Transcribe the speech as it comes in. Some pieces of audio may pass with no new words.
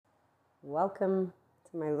Welcome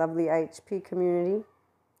to my lovely IHP community.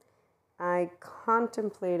 I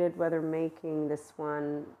contemplated whether making this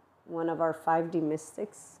one of our 5D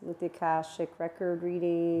mystics with the Akashic record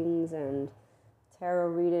readings and tarot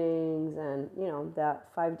readings and,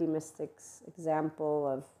 that 5D mystics example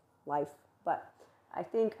of life. But I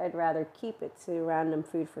think I'd rather keep it to random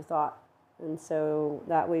food for thought. And so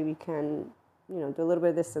that way we can do a little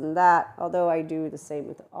bit of this and that, although I do the same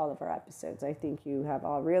with all of our episodes. I think you have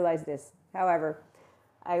all realized this. However,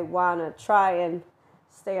 I want to try and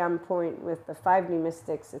stay on point with the 5D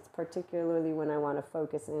mystics. It's particularly when I want to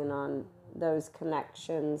focus in on those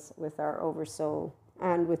connections with our oversoul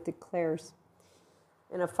and with the clairs.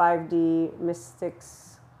 In a 5D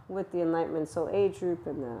mystics with the Enlightenment Soul Age group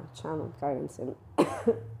and the channel guidance and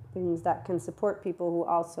things that can support people who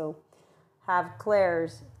also have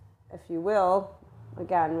clairs, if you will,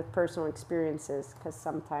 again, with personal experiences, because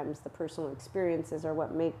sometimes the personal experiences are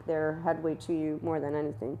what make their headway to you more than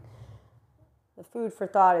anything. The food for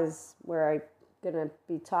thought is where I'm going to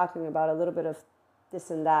be talking about a little bit of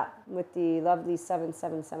this and that with the lovely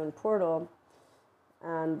 777 portal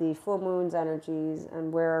and the full moon's energies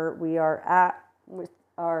and where we are at with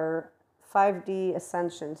our 5D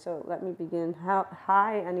ascension. So let me begin.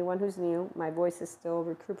 Hi, anyone who's new. My voice is still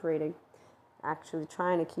recuperating. Actually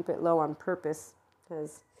trying to keep it low on purpose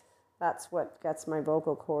because that's what gets my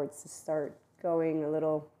vocal cords to start going a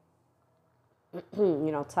little,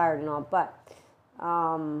 tired and all. But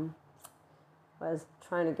I was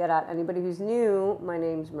trying to get at anybody who's new. My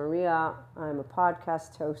name's Maria. I'm a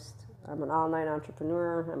podcast host. I'm an online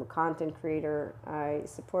entrepreneur. I'm a content creator. I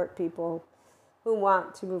support people who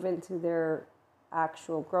want to move into their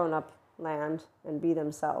actual grown-up land and be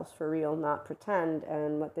themselves for real, not pretend.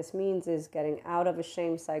 And what this means is getting out of a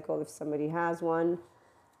shame cycle if somebody has one.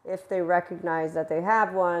 If they recognize that they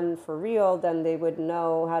have one for real, then they would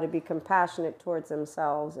know how to be compassionate towards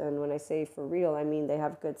themselves. And when I say for real, I mean they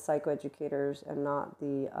have good psychoeducators and not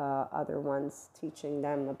the other ones teaching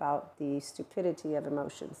them about the stupidity of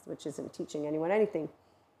emotions, which isn't teaching anyone anything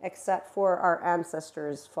except for our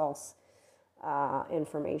ancestors' false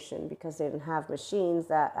information, because they didn't have machines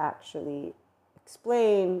that actually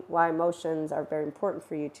explain why emotions are very important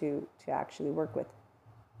for you to actually work with.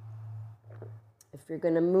 If you're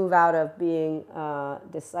going to move out of being a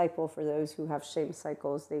disciple for those who have shame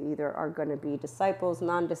cycles, they either are going to be disciples,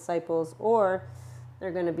 non-disciples, or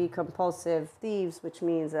they're going to be compulsive thieves, which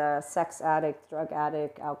means a sex addict, drug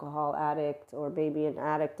addict, alcohol addict, or maybe an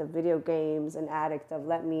addict of video games, an addict of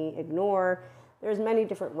let me ignore. There's many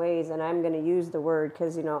different ways, and I'm going to use the word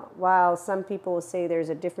because, while some people will say there's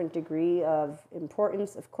a different degree of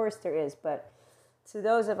importance, of course there is, but to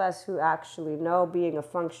those of us who actually know being a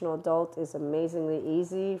functional adult is amazingly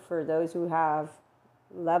easy, for those who have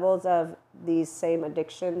levels of these same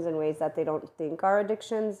addictions in ways that they don't think are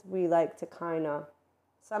addictions, we like to kind of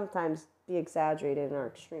sometimes be exaggerated in our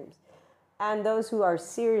extremes. And those who are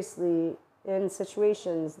seriously in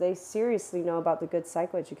situations, they seriously know about the good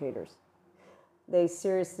psychoeducators. They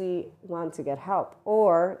seriously want to get help,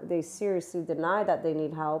 or they seriously deny that they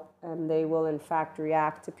need help, and they will in fact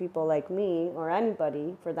react to people like me, or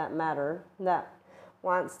anybody for that matter, that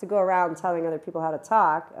wants to go around telling other people how to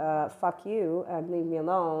talk, fuck you and leave me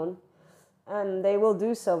alone. And they will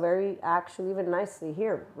do so very, actually, even nicely.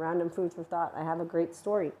 Here, random food for thought. I have a great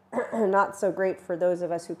story. Not so great for those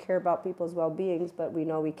of us who care about people's well-beings, but we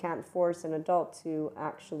know we can't force an adult to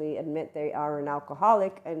actually admit they are an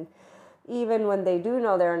alcoholic. And even when they do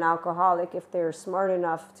know they're an alcoholic, if they're smart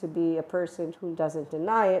enough to be a person who doesn't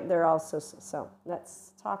deny it, they're also so.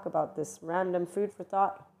 Let's talk about this random food for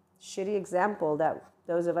thought, shitty example that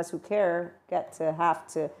those of us who care get to have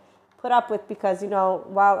to put up with, because,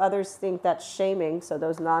 while others think that's shaming, so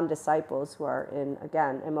those non-disciples who are in,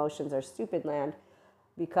 again, emotions are stupid land,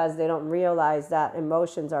 because they don't realize that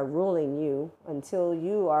emotions are ruling you until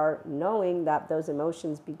you are knowing that those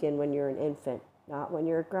emotions begin when you're an infant, not when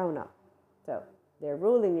you're a grown-up. So they're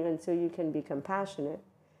ruling you until you can be compassionate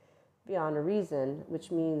beyond a reason, which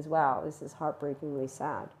means, wow, this is heartbreakingly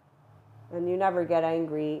sad. And you never get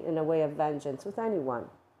angry in a way of vengeance with anyone,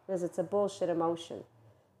 because it's a bullshit emotion.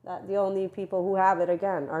 That the only people who have it,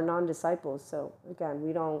 again, are non-disciples. So again,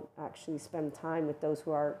 we don't actually spend time with those who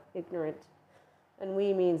are ignorant. And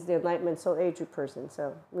we means the Enlightenment Soul Age group person.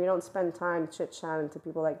 So we don't spend time chit-chatting to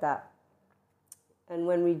people like that. And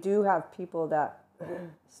when we do have people that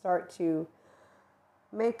start to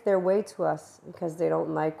make their way to us because they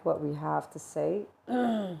don't like what we have to say,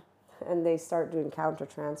 and they start doing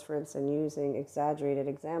countertransference and using exaggerated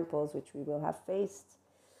examples, which we will have faced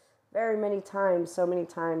very many times, so many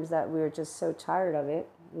times that we're just so tired of it.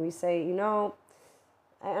 We say,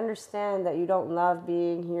 I understand that you don't love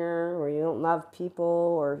being here, or you don't love people,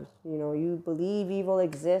 or, you believe evil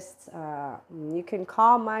exists. You can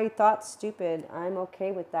call my thoughts stupid. I'm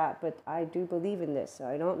okay with that, but I do believe in this. So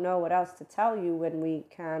I don't know what else to tell you when we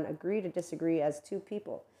can agree to disagree as two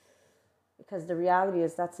people. Because the reality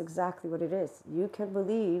is that's exactly what it is. You can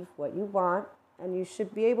believe what you want, and you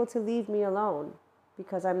should be able to leave me alone,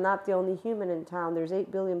 because I'm not the only human in town. There's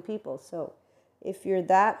 8 billion people. So if you're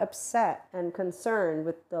that upset and concerned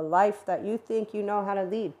with the life that you think you know how to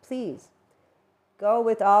lead, please go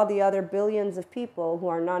with all the other billions of people who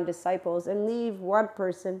are non-disciples and leave one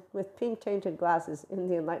person with pink tainted glasses in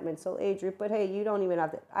the Enlightenment Soul Age group. But hey, you don't even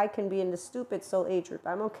have to. I can be in the stupid Soul Age group.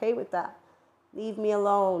 I'm okay with that. Leave me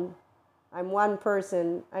alone. I'm one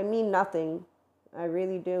person. I mean nothing. I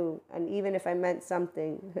really do. And even if I meant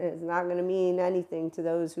something, it's not going to mean anything to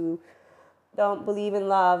those who don't believe in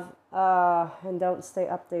love, and don't stay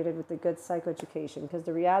updated with the good psychoeducation. Because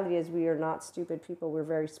the reality is we are not stupid people. We're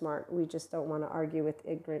very smart. We just don't want to argue with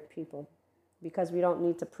ignorant people, because we don't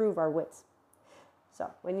need to prove our wits. So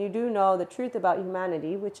when you do know the truth about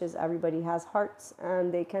humanity, which is everybody has hearts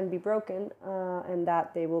and they can be broken, and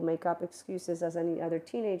that they will make up excuses as any other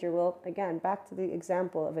teenager will. Again, back to the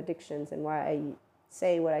example of addictions and why I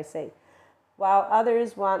say what I say. While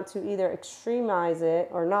others want to either extremize it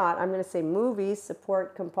or not, I'm going to say movies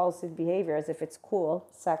support compulsive behavior as if it's cool.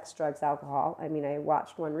 Sex, drugs, alcohol. I mean, I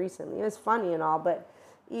watched one recently. It was funny and all, but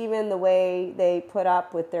even the way they put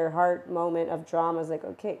up with their heart moment of drama is like,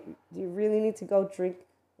 okay, do you really need to go drink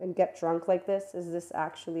and get drunk like this? Is this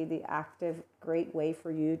actually the active, great way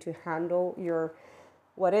for you to handle your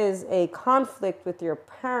what is a conflict with your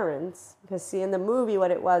parents? Because see, in the movie,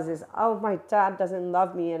 what it was is, oh, my dad doesn't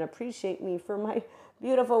love me and appreciate me for my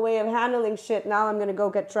beautiful way of handling shit. Now I'm going to go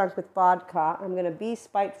get drunk with vodka. I'm going to be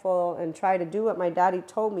spiteful and try to do what my daddy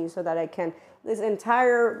told me so that I can. This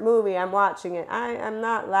entire movie, I'm watching it. I'm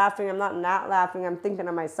not laughing. I'm not laughing. I'm thinking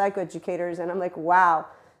of my psychoeducators, and I'm like, wow.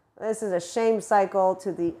 This is a shame cycle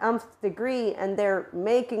to the nth degree, and they're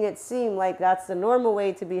making it seem like that's the normal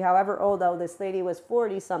way to be. However, although this lady was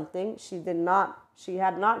 40-something, she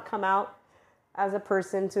had not come out as a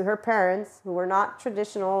person to her parents, who were not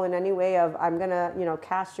traditional in any way of, I'm going to,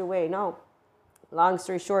 cast you away. No. Long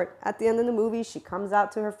story short, at the end of the movie, she comes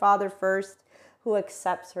out to her father first, who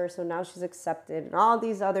accepts her. So now she's accepted, and all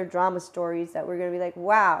these other drama stories that we're going to be like,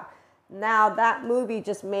 wow. Now that movie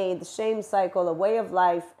just made the shame cycle a way of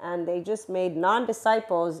life, and they just made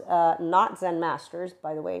non-disciples, not Zen masters,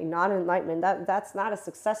 by the way, not enlightenment. That's not a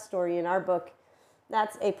success story in our book.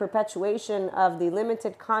 That's a perpetuation of the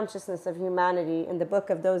limited consciousness of humanity in the book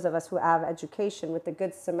of those of us who have education with the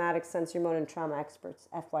good somatic, sensory motor, and trauma experts,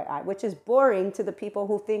 FYI, which is boring to the people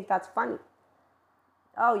who think that's funny.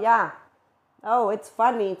 Oh, yeah. Oh, it's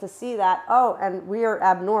funny to see that. Oh, and we are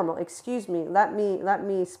abnormal. Excuse me. Let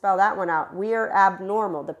me spell that one out. We are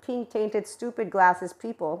abnormal. The pink tainted stupid glasses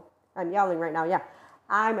people. I'm yelling right now. Yeah.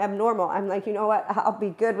 I'm abnormal. I'm like, you know what? I'll be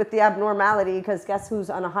good with the abnormality, because guess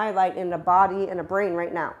who's on a highlight in a body and a brain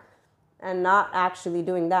right now, and not actually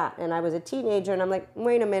doing that. And I was a teenager, and I'm like,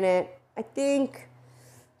 wait a minute.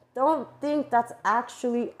 Don't think that's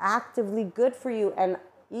actually actively good for you. And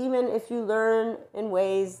even if you learn in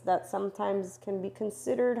ways that sometimes can be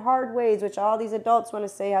considered hard ways, which all these adults want to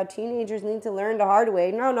say how teenagers need to learn the hard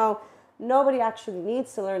way. No, nobody actually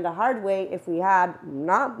needs to learn the hard way if we had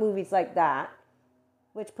not movies like that,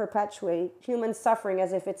 which perpetuate human suffering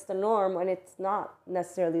as if it's the norm, when it's not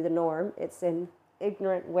necessarily the norm. It's an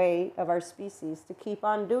ignorant way of our species to keep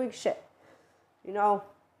on doing shit.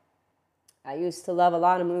 I used to love a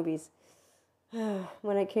lot of movies.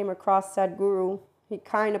 When I came across Sadhguru, he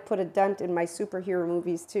kind of put a dent in my superhero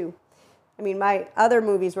movies too. I mean, my other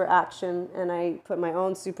movies were action, and I put my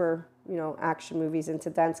own action movies into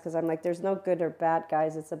dents, because I'm like, there's no good or bad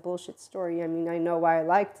guys. It's a bullshit story. I mean, I know why I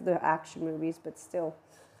liked the action movies, but still.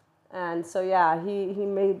 And so, yeah, he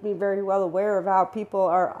made me very well aware of how people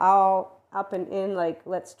are all up and in, like,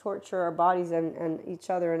 let's torture our bodies and each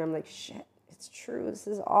other. And I'm like, shit, it's true. This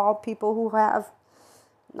is all people who have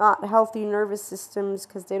not healthy nervous systems,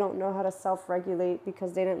 because they don't know how to self-regulate,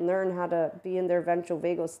 because they didn't learn how to be in their ventral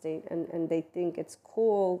vagal state, and they think it's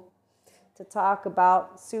cool to talk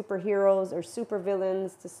about superheroes or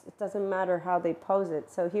supervillains. It doesn't matter how they pose it.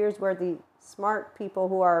 So here's where the smart people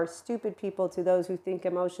who are stupid people to those who think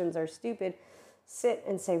emotions are stupid sit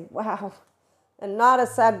and say, wow. And not a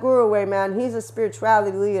Sadhguru way, man. He's a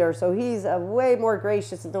spirituality leader, so he's way more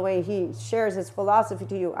gracious in the way he shares his philosophy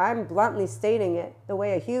to you. I'm bluntly stating it the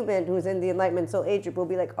way a human who's in the Enlightenment Soul Age group will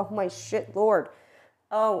be like, oh my shit, Lord.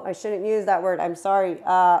 Oh, I shouldn't use that word. I'm sorry.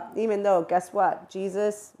 Even though, guess what?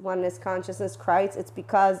 Jesus, oneness, consciousness, Christ, it's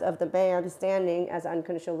because of the man standing as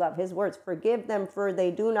unconditional love. His words, forgive them for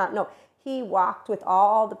they do not know. He walked with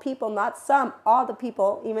all the people, not some, all the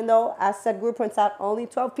people, even though, as Sadhguru points out, only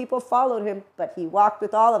 12 people followed him, but he walked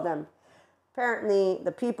with all of them. Apparently,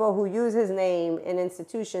 the people who use his name in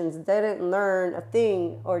institutions didn't learn a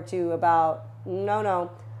thing or two about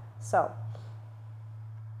no. So,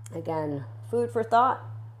 again, food for thought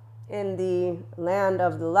in the land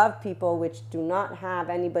of the love people, which do not have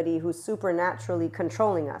anybody who's supernaturally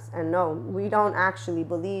controlling us. And no, we don't actually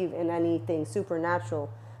believe in anything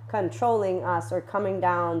supernatural controlling us or coming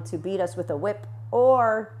down to beat us with a whip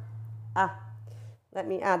or, let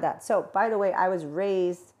me add that. So, by the way, I was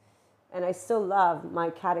raised, and I still love my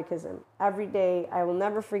catechism. Every day, I will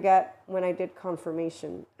never forget when I did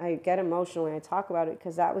confirmation. I get emotional when I talk about it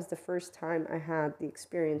because that was the first time I had the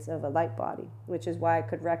experience of a light body, which is why I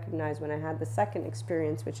could recognize when I had the second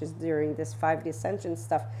experience, which is during this 5D ascension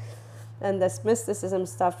stuff and this mysticism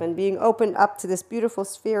stuff and being opened up to this beautiful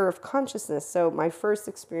sphere of consciousness. So my first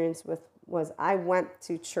experience was I went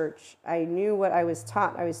to church. I knew what I was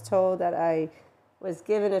taught. I was told that I was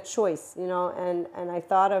given a choice, and I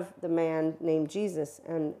thought of the man named Jesus.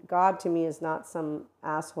 And God to me is not some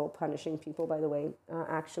asshole punishing people, by the way.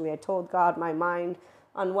 Actually, I told God my mind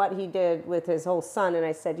on what he did with his whole son. And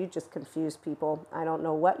I said, you just confuse people. I don't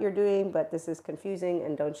know what you're doing, but this is confusing.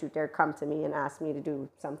 And don't you dare come to me and ask me to do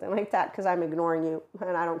something like that because I'm ignoring you.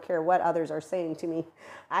 And I don't care what others are saying to me.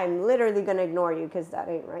 I'm literally going to ignore you because that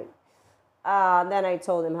ain't right. Then I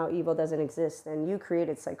told him how evil doesn't exist, and you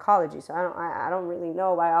created psychology. So I don't really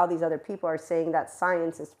know why all these other people are saying that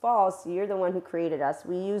science is false. You're the one who created us.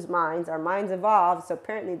 We use minds. Our minds evolve. So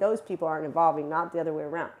apparently those people aren't evolving, not the other way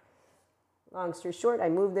around. Long story short, I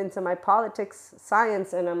moved into my politics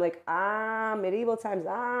science, and I'm like, medieval times.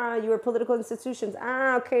 You were political institutions.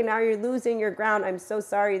 Okay, now you're losing your ground. I'm so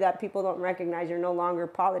sorry that people don't recognize you're no longer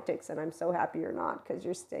politics, and I'm so happy you're not because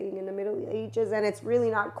you're staying in the Middle Ages, and it's really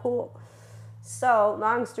not cool. So,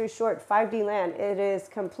 long story short, 5D land, it is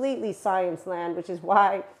completely science land, which is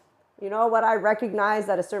why, what I recognized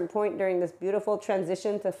at a certain point during this beautiful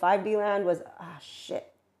transition to 5D land was,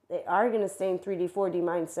 shit, they are going to stay in 3D, 4D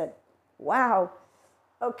mindset. Wow.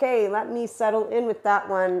 Okay, let me settle in with that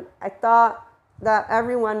one. I thought that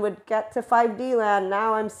everyone would get to 5D land.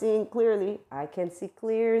 Now I'm seeing clearly. I can see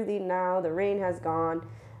clearly now. The rain has gone.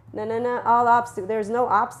 No, all obstacles. There's no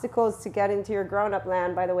obstacles to get into your grown-up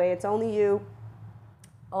land, by the way. It's only you.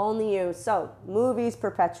 Only you. So, movies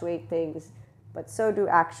perpetuate things, but so do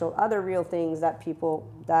actual other real things that people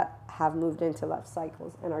that have moved into love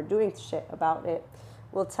cycles and are doing shit about it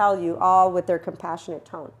will tell you, all with their compassionate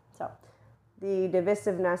tone. So, the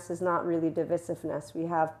divisiveness is not really divisiveness. We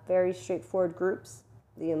have very straightforward groups.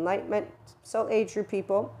 The Enlightenment, soul age group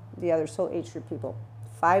people, the other soul age group people,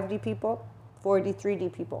 5D people, 4D,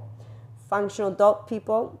 3D people, functional adult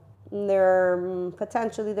people, they're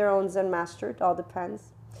potentially their own Zen master, it all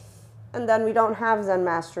depends. And then we don't have Zen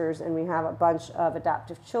masters, and we have a bunch of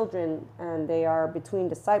adaptive children, and they are between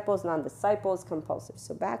disciples, non-disciples, compulsive.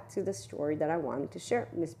 So back to the story that I wanted to share.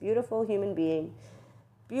 This beautiful human being,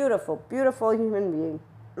 beautiful, beautiful human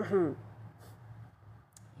being,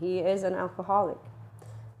 he is an alcoholic.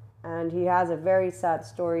 And he has a very sad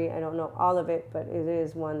story. I don't know all of it, but it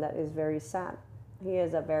is one that is very sad. He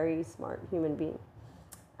is a very smart human being.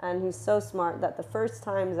 And he's so smart that the first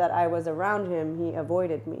times that I was around him, he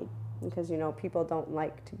avoided me. Because, people don't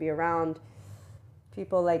like to be around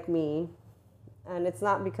people like me. And it's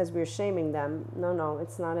not because we're shaming them. No,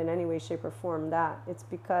 it's not in any way, shape, or form that. It's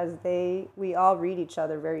because we all read each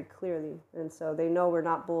other very clearly. And so they know we're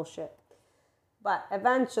not bullshit. But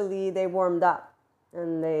eventually they warmed up.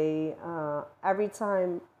 And they, every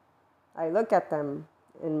time I look at them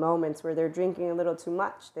in moments where they're drinking a little too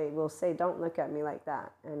much, they will say, don't look at me like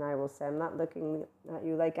that. And I will say, I'm not looking at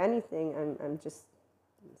you like anything. I'm just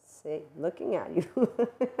looking at you.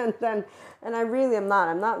 and I really am not.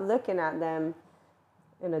 I'm not looking at them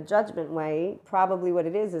in a judgment way. Probably what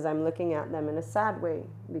it is I'm looking at them in a sad way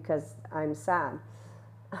because I'm sad.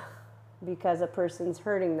 Because a person's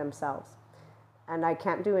hurting themselves. And I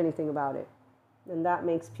can't do anything about it. And that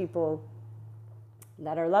makes people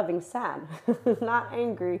that are loving sad, not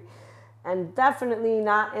angry, and definitely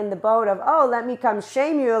not in the boat of, let me come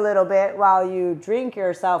shame you a little bit while you drink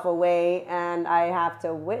yourself away and I have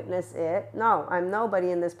to witness it. No, I'm nobody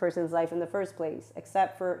in this person's life in the first place,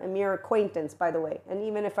 except for a mere acquaintance, by the way. And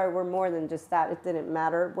even if I were more than just that, it didn't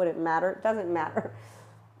matter. Would it matter? It doesn't matter.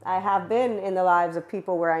 I have been in the lives of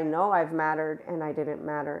people where I know I've mattered and I didn't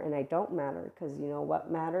matter and I don't matter because you know what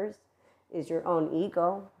matters? is your own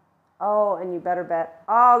ego. Oh, and you better bet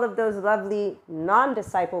all of those lovely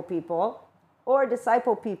non-disciple people or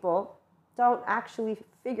disciple people don't actually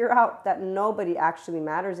figure out that nobody actually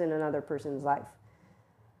matters in another person's life.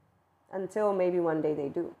 Until maybe one day they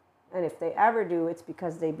do. And if they ever do, it's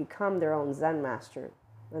because they become their own Zen master.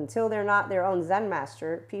 Until they're not their own Zen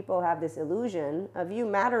master, people have this illusion of you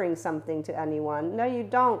mattering something to anyone. No, you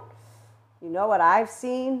don't. You know what I've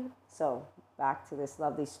seen? So back to this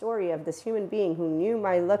lovely story of this human being who knew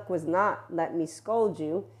my look was not let me scold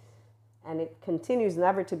you. And it continues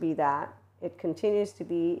never to be that. It continues to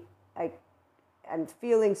be I'm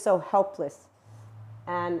feeling so helpless.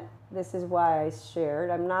 And this is why I shared.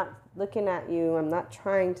 I'm not looking at you. I'm not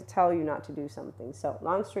trying to tell you not to do something. So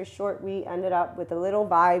long story short, we ended up with a little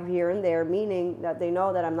vibe here and there, meaning that they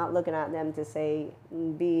know that I'm not looking at them to say,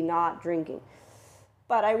 be not drinking.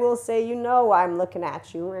 But I will say, you know, I'm looking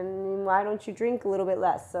at you, and why don't you drink a little bit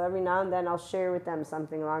less? So every now and then I'll share with them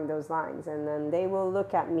something along those lines. And then they will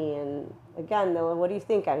look at me and again, they'll, what do you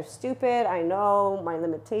think? I'm stupid. I know my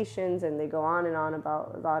limitations. And they go on and on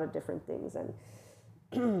about a lot of different things.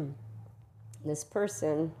 And this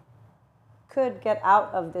person could get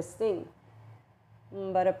out of this thing.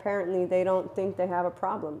 But apparently they don't think they have a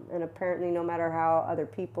problem. And apparently no matter how other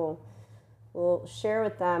people will share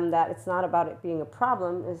with them that it's not about it being a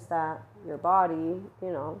problem, is that your body,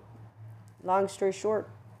 long story short,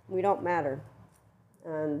 we don't matter.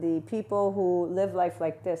 And the people who live life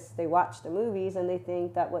like this, they watch the movies and they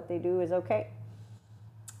think that what they do is okay.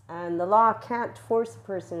 And the law can't force a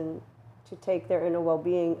person to take their inner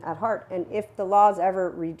well-being at heart. And if the laws ever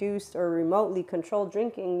reduced or remotely controlled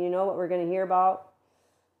drinking, you know what we're going to hear about?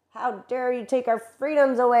 How dare you take our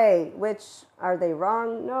freedoms away? Which, are they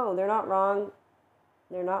wrong? No, they're not wrong.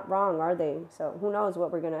 They're not wrong, are they? So who knows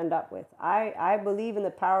what we're going to end up with. I believe in the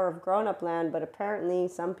power of grown-up land, but apparently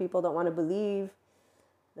some people don't want to believe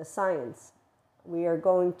the science. We are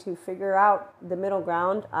going to figure out the middle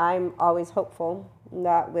ground. I'm always hopeful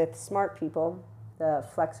that with smart people, the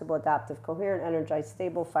flexible, adaptive, coherent, energized,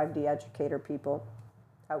 stable 5D educator people,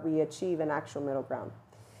 that we achieve an actual middle ground.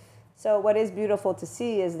 So what is beautiful to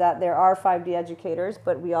see is that there are 5D educators,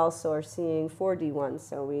 but we also are seeing 4D ones.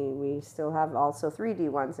 So we still have also 3D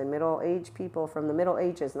ones and middle-aged people from the Middle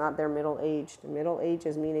Ages, not they're middle-aged. Middle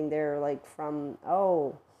Ages meaning they're like from,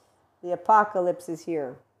 the apocalypse is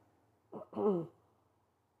here.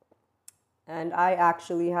 And I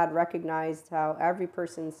actually had recognized how every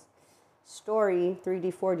person's story,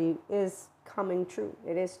 3D, 4D, is coming true.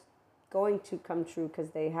 It is going to come true because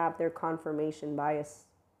they have their confirmation bias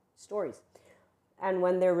stories. And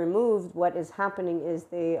when they're removed, what is happening is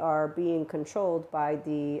they are being controlled by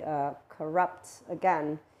the corrupt,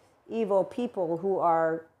 again, evil people who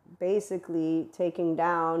are basically taking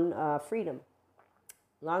down freedom.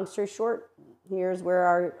 Long story short, here's where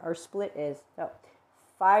our split is. So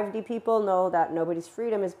 5D people know that nobody's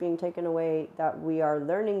freedom is being taken away, that we are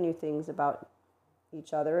learning new things about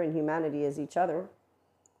each other, and humanity is each other.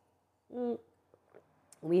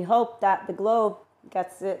 We hope that the globe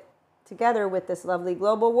gets it together with this lovely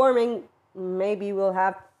global warming. Maybe we'll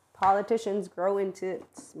have politicians grow into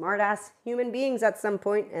smart-ass human beings at some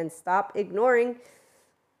point and stop ignoring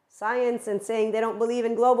science and saying they don't believe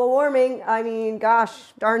in global warming. I mean,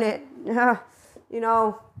 gosh darn it.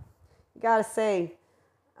 You gotta say,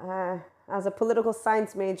 as a political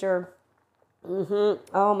science major,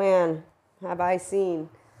 oh man, have I seen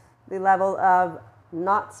the level of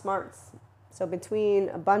not smarts. So between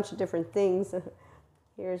a bunch of different things,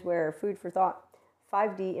 here's where food for thought.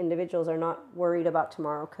 5D individuals are not worried about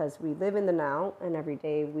tomorrow because we live in the now, and every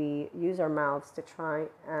day we use our mouths to try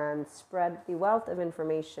and spread the wealth of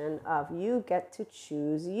information of you get to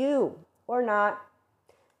choose you or not.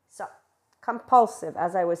 So compulsive,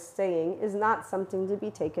 as I was saying, is not something to be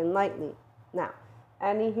taken lightly. Now,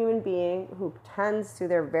 any human being who tends to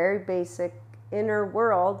their very basic inner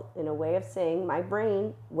world, in a way of saying, my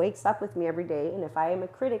brain wakes up with me every day, and if I am a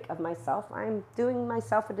critic of myself, I'm doing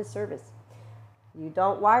myself a disservice. You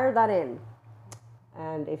don't wire that in.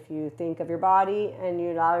 And if you think of your body and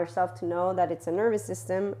you allow yourself to know that it's a nervous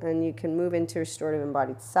system and you can move into restorative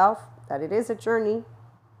embodied self, that it is a journey,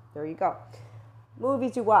 there you go.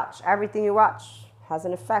 Movies you watch, everything you watch has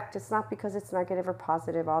an effect. It's not because it's negative or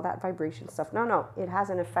positive, all that vibration stuff. No, it has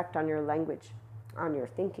an effect on your language, on your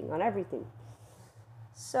thinking, on everything.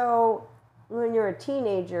 So when you're a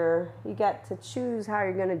teenager, you get to choose how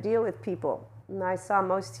you're going to deal with people. And I saw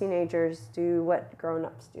most teenagers do what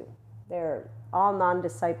grown-ups do. They're all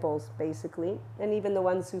non-disciples, basically. And even the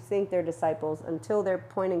ones who think they're disciples, until they're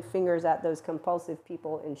pointing fingers at those compulsive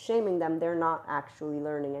people and shaming them, they're not actually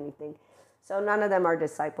learning anything. So none of them are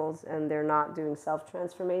disciples, and they're not doing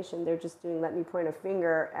self-transformation. They're just doing, let me point a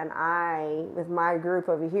finger, and I, with my group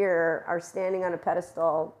over here, are standing on a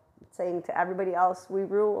pedestal saying to everybody else, we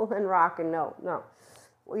rule and rock, and no.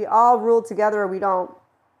 We all rule together or we don't.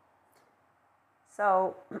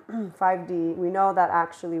 So 5D, we know that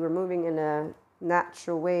actually we're moving in a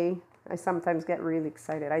natural way. I sometimes get really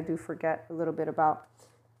excited. I do forget a little bit about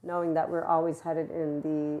knowing that we're always headed in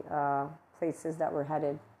the places that we're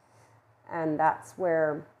headed. And that's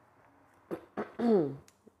where the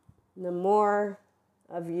more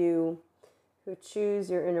of you who choose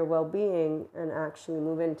your inner well-being and actually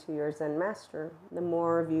move into your Zen master, the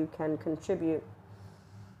more of you can contribute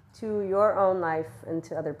to your own life and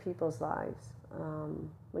to other people's lives.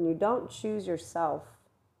 When you don't choose yourself,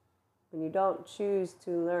 when you don't choose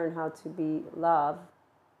to learn how to be love,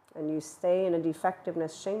 and you stay in a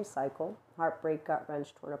defectiveness shame cycle, heartbreak, gut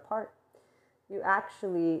wrench, torn apart, you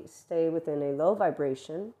actually stay within a low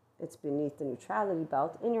vibration. It's beneath the neutrality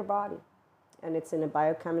belt in your body. And it's in a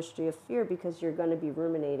biochemistry of fear because you're going to be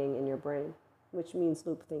ruminating in your brain, which means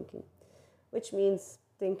loop thinking, which means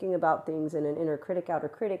thinking about things in an inner critic, outer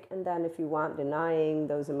critic, and then if you want, denying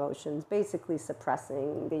those emotions, basically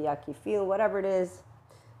suppressing the yucky feel, whatever it is,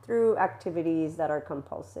 through activities that are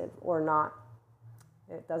compulsive or not.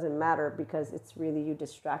 It doesn't matter because it's really you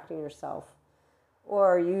distracting yourself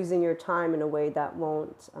or using your time in a way that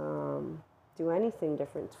won't do anything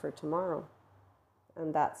different for tomorrow.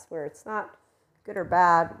 And that's where it's not good or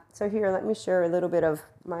bad. So here, let me share a little bit of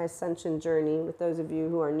my ascension journey with those of you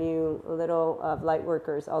who are new, a little of light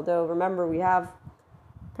workers. Although, remember, we have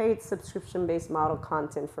paid subscription-based model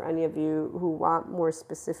content for any of you who want more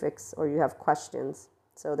specifics or you have questions.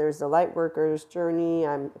 So there's the light workers journey,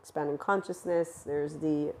 I'm expanding consciousness. There's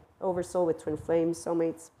the oversoul with twin flames,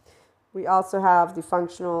 soulmates. We also have the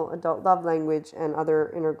functional adult love language and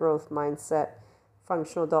other inner growth mindset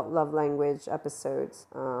functional adult love language episodes.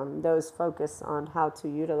 Those focus on how to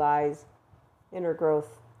utilize inner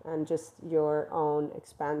growth and just your own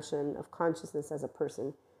expansion of consciousness as a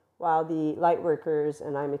person. While the light workers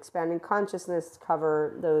and I'm expanding consciousness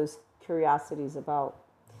cover those curiosities about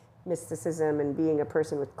mysticism and being a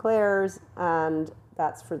person with clairs. And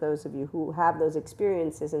that's for those of you who have those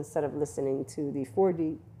experiences instead of listening to the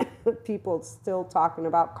 4D people still talking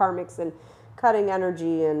about karmics and cutting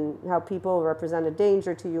energy and how people represent a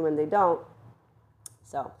danger to you when they don't.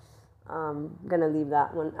 So I'm going to leave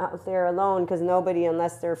that one out there alone because nobody,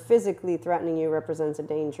 unless they're physically threatening you, represents a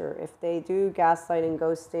danger. If they do gaslighting,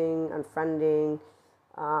 ghosting, unfriending,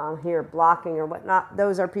 here blocking or whatnot,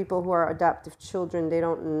 those are people who are adaptive children. They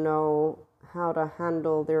don't know how to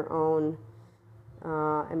handle their own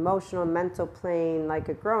emotional, mental plane like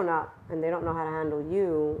a grown-up, and they don't know how to handle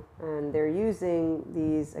you, and they're using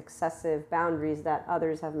these excessive boundaries that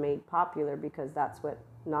others have made popular because that's what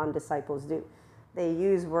non-disciples do. They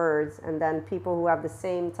use words, and then people who have the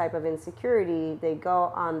same type of insecurity, they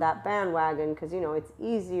go on that bandwagon because, it's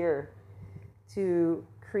easier to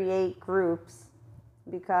create groups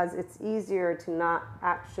because it's easier to not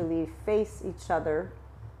actually face each other.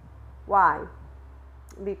 Why?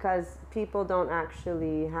 Because people don't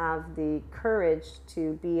actually have the courage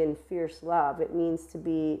to be in fierce love. It means to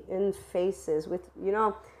be in faces with,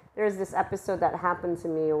 there's this episode that happened to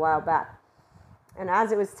me a while back. And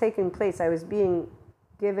as it was taking place, I was being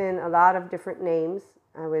given a lot of different names.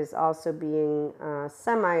 I was also being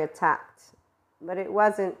semi-attacked. But it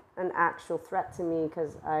wasn't an actual threat to me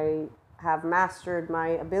because I have mastered my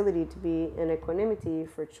ability to be in equanimity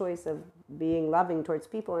for choice of being loving towards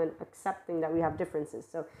people and accepting that we have differences.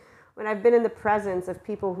 So when I've been in the presence of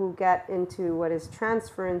people who get into what is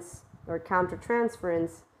transference or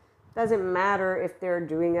counter-transference, doesn't matter if they're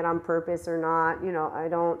doing it on purpose or not. I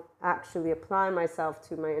don't actually apply myself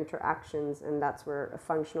to my interactions, and that's where a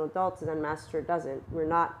functional adult Zen master doesn't. We're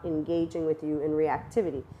not engaging with you in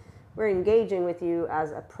reactivity. We're engaging with you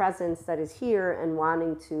as a presence that is here and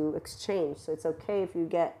wanting to exchange. So it's okay if you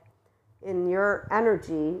get in your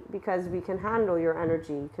energy because we can handle your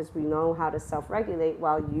energy because we know how to self-regulate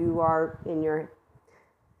while you are in your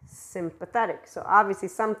sympathetic. So obviously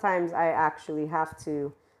sometimes I actually have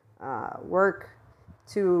to work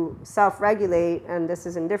to self-regulate, and this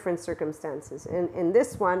is in different circumstances. In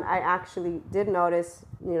this one, I actually did notice,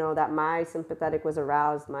 that my sympathetic was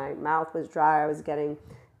aroused, my mouth was dry, I was getting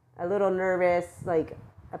a little nervous, like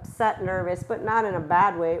upset nervous, but not in a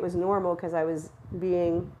bad way. It was normal because I was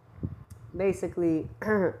being basically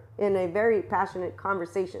in a very passionate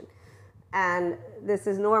conversation. And this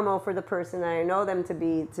is normal for the person that I know them to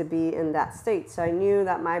be in that state. So I knew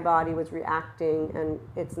that my body was reacting, and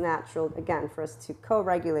it's natural, again, for us to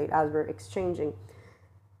co-regulate as we're exchanging.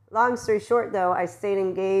 Long story short, though, I stayed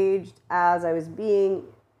engaged as I was being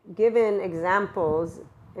given examples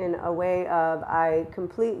in a way of I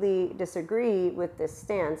completely disagree with this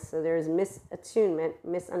stance. So there's misattunement,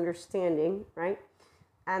 misunderstanding, right?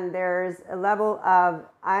 And there's a level of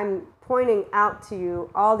I'm pointing out to you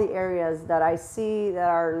all the areas that I see that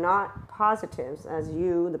are not positives as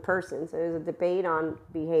you, the person. So there's a debate on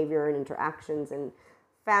behavior and interactions and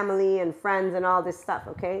family and friends and all this stuff,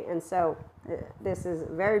 okay? And so this is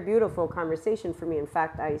a very beautiful conversation for me. In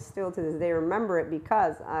fact, I still to this day remember it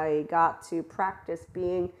because I got to practice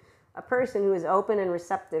being a person who is open and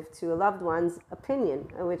receptive to a loved one's opinion,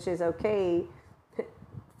 which is okay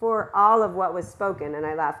for all of what was spoken. And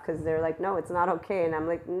I laugh because they're like, no, it's not okay. And I'm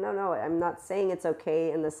like, no, I'm not saying it's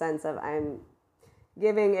okay in the sense of I'm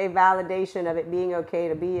giving a validation of it being okay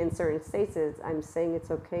to be in certain states. I'm saying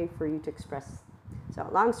it's okay for you to express. So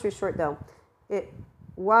long story short, though, it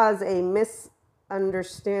was a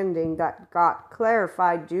misunderstanding that got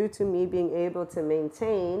clarified due to me being able to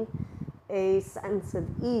maintain a sense of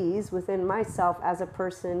ease within myself as a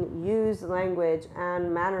person, use language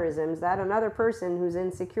and mannerisms that another person who's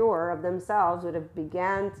insecure of themselves would have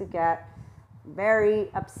began to get very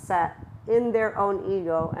upset in their own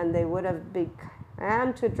ego, and they would have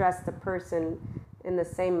began to address the person in the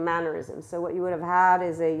same mannerisms. So what you would have had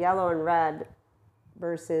is a yellow and red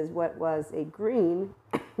versus what was a green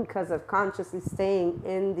because of consciously staying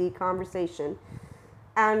in the conversation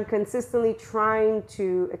and consistently trying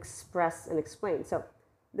to express and explain. So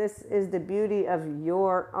this is the beauty of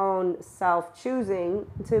your own self choosing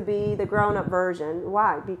to be the grown-up version.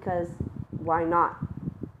 Why? Because why not?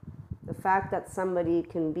 The fact that somebody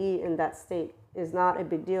can be in that state is not a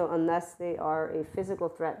big deal unless they are a physical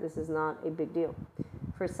threat. This is not a big deal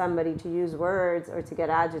for somebody to use words or to get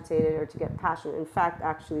agitated or to get passionate. In fact,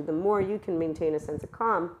 actually, the more you can maintain a sense of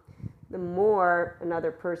calm, the more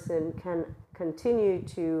another person can continue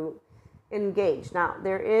to engage. Now,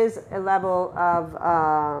 there is a level of,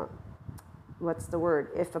 what's the word?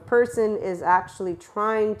 If a person is actually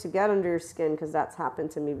trying to get under your skin, because that's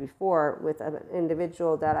happened to me before with an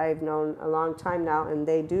individual that I've known a long time now, and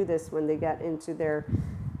they do this when they get into their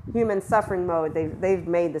human suffering mode. They've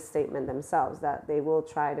made the statement themselves that they will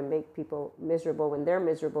try to make people miserable when they're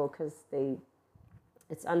miserable because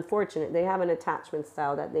it's unfortunate. They have an attachment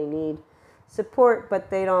style that they need support, but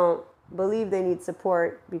they don't believe they need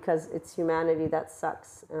support because it's humanity that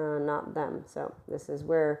sucks, not them. So this is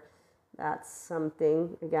where that's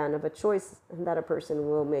something, again, of a choice that a person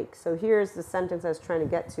will make. So here's the sentence I was trying to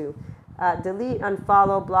get to. Delete,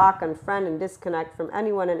 unfollow, block, unfriend, and disconnect from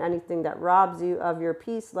anyone and anything that robs you of your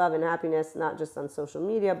peace, love, and happiness, not just on social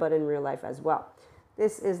media, but in real life as well.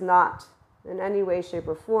 This is not in any way, shape,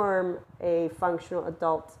 or form a functional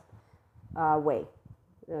adult way.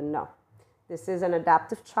 No. This is an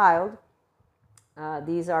adaptive child.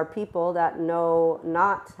 These are people that know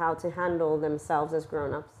not how to handle themselves as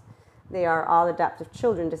grown-ups. They are all adaptive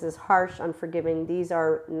children. This is harsh, unforgiving. These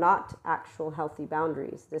are not actual healthy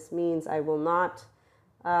boundaries. This means I will not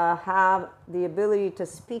have the ability to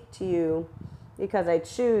speak to you because I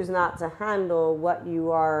choose not to handle what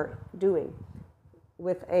you are doing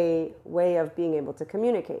with a way of being able to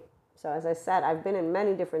communicate. So as I said, I've been in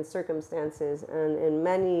many different circumstances and in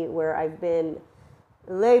many where I've been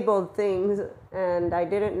labeled things and I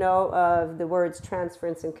didn't know of the words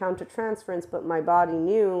transference and countertransference, but my body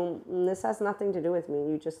knew this has nothing to do with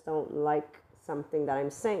me. You just don't like something that I'm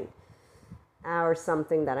saying or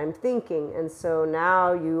something that I'm thinking. And so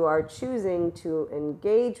now you are choosing to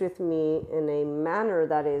engage with me in a manner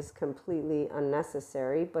that is completely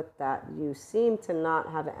unnecessary, but that you seem to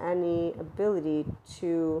not have any ability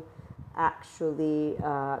to actually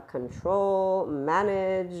control,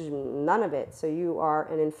 manage, none of it. So you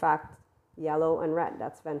are, and in fact, yellow and red,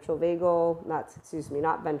 that's ventral vagal, not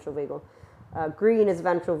ventral vagal. Green is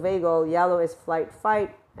ventral vagal, yellow is flight,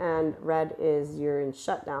 fight, and red is you're in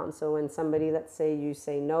shutdown. So when somebody, let's say you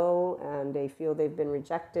say no and they feel they've been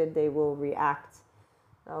rejected, they will react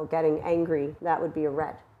getting angry. That would be a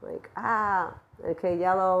red, like, okay,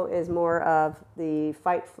 yellow is more of the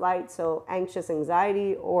fight, flight, so anxious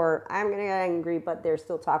anxiety, or I'm going to get angry, but they're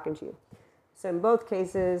still talking to you. So in both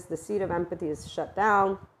cases, the seat of empathy is shut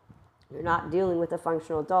down. You're not dealing with a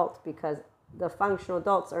functional adult because the functional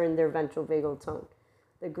adults are in their ventral vagal tone,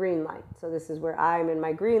 the green light. So this is where I'm in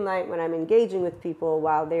my green light when I'm engaging with people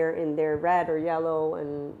while they're in their red or yellow,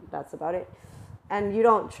 and that's about it. And you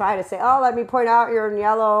don't try to say, oh, let me point out you're in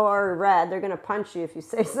yellow or red. They're going to punch you if you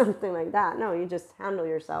say something like that. No, you just handle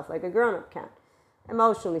yourself like a grown-up can,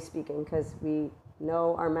 emotionally speaking, because we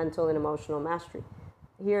know our mental and emotional mastery.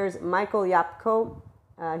 Here's Michael Yapko.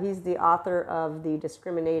 He's the author of The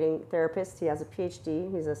Discriminating Therapist. He has a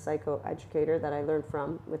PhD. He's a psychoeducator that I learned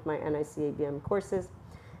from with my NICABM courses.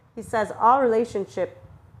 He says all relationships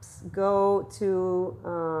are going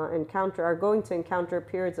to encounter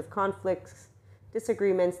periods of conflicts,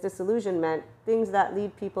 disagreements, disillusionment, things that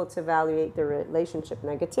lead people to evaluate the relationship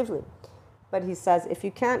negatively. But he says if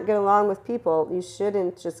you can't get along with people, you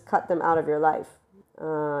shouldn't just cut them out of your life,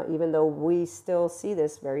 even though we still see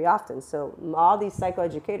this very often. So all these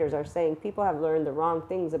psychoeducators are saying people have learned the wrong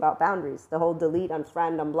things about boundaries. The whole delete,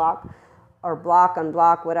 unfriend, unblock, or block,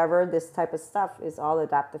 unblock, whatever, this type of stuff is all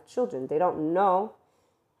adaptive children. They don't know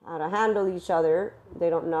how to handle each other. They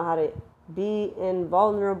don't know how to be in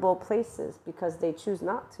vulnerable places because they choose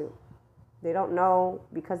not to. They don't know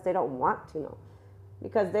because they don't want to know.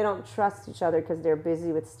 Because they don't trust each other because they're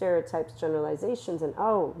busy with stereotypes, generalizations, and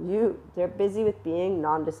they're busy with being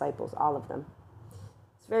non-disciples, all of them.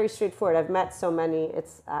 It's very straightforward. I've met so many,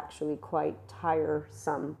 it's actually quite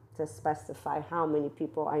tiresome to specify how many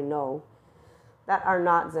people I know that are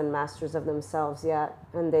not Zen masters of themselves yet,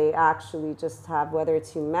 and they actually just have, whether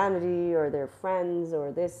it's humanity or their friends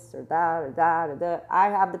or this or that or that or that. I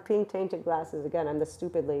have the pink tainted glasses again. I'm the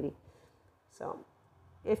stupid lady. So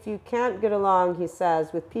if you can't get along, he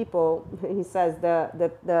says, with people, he says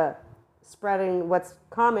the spreading, what's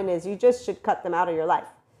common is you just should cut them out of your life.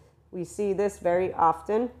 We see this very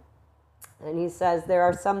often. And he says there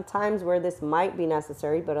are some times where this might be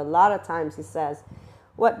necessary, but a lot of times, he says,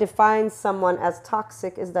 what defines someone as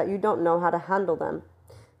toxic is that you don't know how to handle them,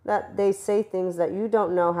 that they say things that you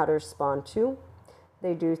don't know how to respond to.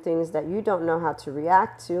 They do things that you don't know how to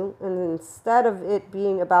react to. And instead of it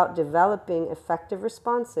being about developing effective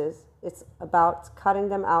responses, it's about cutting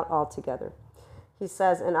them out altogether. He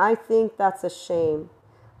says, and I think that's a shame,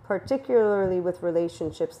 particularly with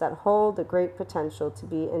relationships that hold a great potential to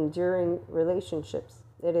be enduring relationships.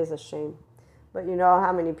 It is a shame. But you know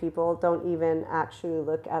how many people don't even actually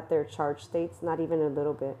look at their charge states? Not even a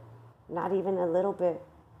little bit. Not even a little bit.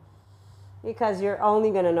 Because you're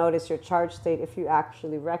only going to notice your charge state if you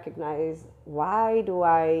actually recognize, why do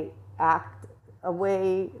I act a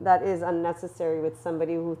way that is unnecessary with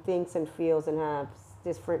somebody who thinks and feels and has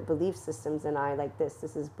different belief systems than I like this?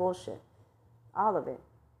 This is bullshit. All of it.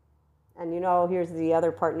 And here's the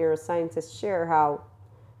other part neuroscientists share, how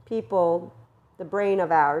people, the brain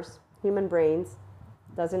of ours, human brains,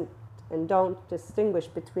 don't distinguish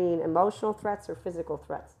between emotional threats or physical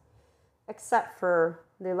threats, except for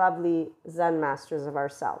the lovely Zen masters of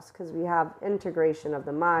ourselves, because we have integration of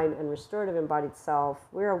the mind and restorative embodied self.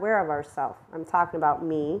 We're aware of ourself. I'm talking about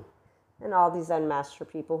me and all these Zen master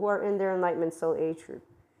people who are in their Enlightenment Soul Age group.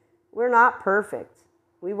 We're not perfect.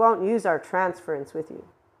 We won't use our transference with you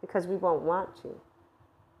because we won't want to.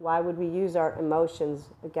 Why would we use our emotions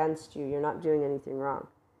against you? You're not doing anything wrong.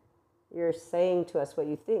 You're saying to us what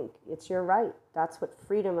you think. It's your right. That's what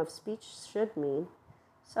freedom of speech should mean.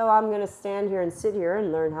 So I'm going to stand here and sit here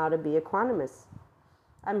and learn how to be equanimous.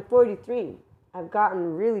 I'm 43. I've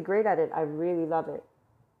gotten really great at it. I really love it.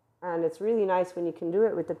 And it's really nice when you can do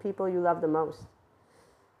it with the people you love the most.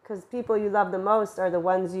 Because people you love the most are the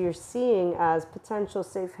ones you're seeing as potential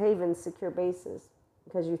safe havens, secure bases.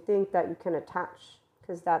 Because you think that you can attach.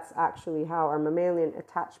 Because that's actually how our mammalian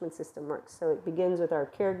attachment system works. So it begins with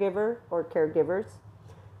our caregiver or caregivers,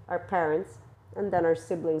 our parents, and then our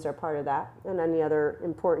siblings are part of that, and any other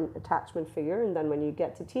important attachment figure. And then when you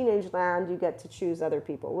get to teenage land, you get to choose other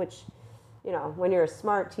people, which, when you're a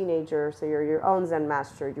smart teenager, so you're your own Zen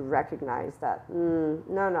master, you recognize that,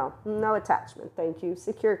 no attachment, thank you,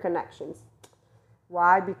 secure connections.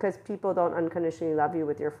 Why? Because people don't unconditionally love you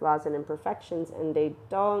with your flaws and imperfections, and they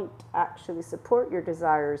don't actually support your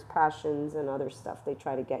desires, passions, and other stuff. They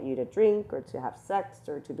try to get you to drink or to have sex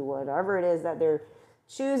or to do whatever it is that they're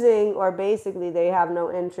choosing, or basically they have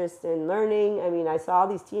no interest in learning. I mean, I saw all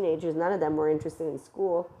these teenagers, none of them were interested in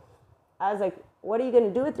school. I was like, what are you going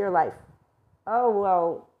to do with your life? Oh,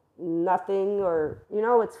 well, nothing. Or,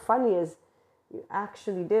 what's funny is, you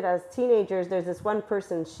actually did. As teenagers, there's this one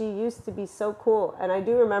person, she used to be so cool. And I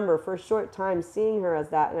do remember for a short time seeing her as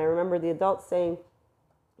that. And I remember the adults saying,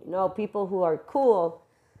 people who are cool,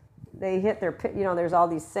 they hit their, there's all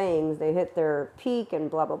these sayings, they hit their peak and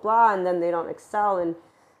blah, blah, blah, and then they don't excel. And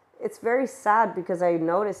it's very sad because I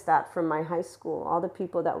noticed that from my high school. All the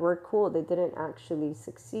people that were cool, they didn't actually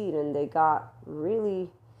succeed, and they got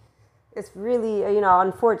really... It's really,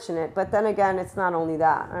 unfortunate. But then again, it's not only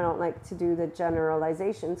that. I don't like to do the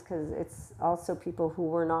generalizations because it's also people who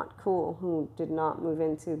were not cool, who did not move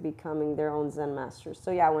into becoming their own Zen masters.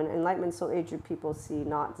 So yeah, when Enlightenment Soul Age group people see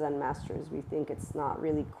not Zen masters, we think it's not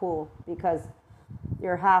really cool because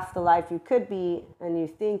you're half the life you could be, and you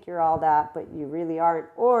think you're all that, but you really aren't.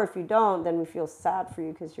 Or if you don't, then we feel sad for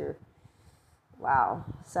you because you're, wow.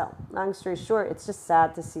 So long story short, it's just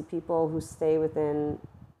sad to see people who stay within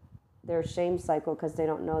their shame cycle because they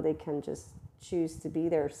don't know they can just choose to be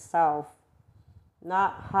their self,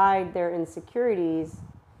 not hide their insecurities,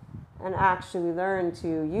 and actually learn to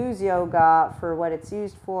use yoga for what it's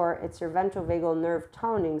used for. It's your ventral vagal nerve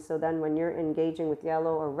toning. So then when you're engaging with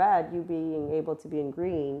yellow or red, you being able to be in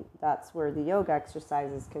green, that's where the yoga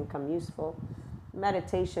exercises can come useful.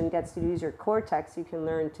 Meditation gets you to use your cortex. You can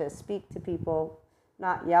learn to speak to people,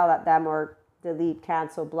 not yell at them or delete,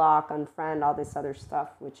 cancel, block, unfriend, all this other stuff,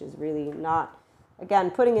 which is really not, again,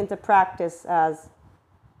 putting into practice, as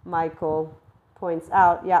Michael points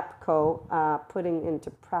out, putting into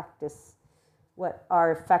practice what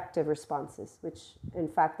are effective responses, which in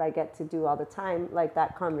fact I get to do all the time. Like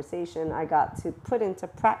that conversation, I got to put into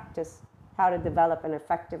practice how to develop an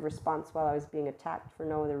effective response while I was being attacked for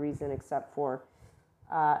no other reason except for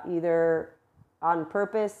either on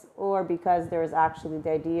purpose or because there was actually the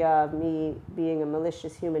idea of me being a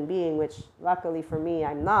malicious human being, which luckily for me,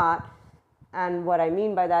 I'm not. And what I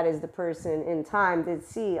mean by that is the person in time did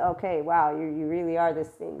see, okay, wow, you really are this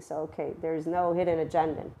thing. So, okay, there's no hidden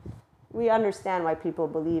agenda. We understand why people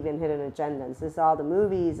believe in hidden agendas. This is all the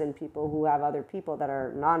movies and people who have other people that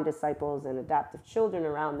are non-disciples and adaptive children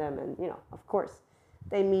around them. And, you know, of course,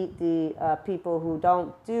 they meet the people who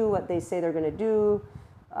don't do what they say they're going to do,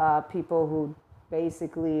 people who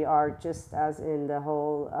basically are just as in the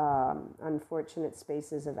whole unfortunate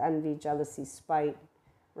spaces of envy, jealousy, spite,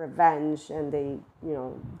 revenge, and they, you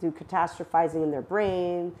know, do catastrophizing in their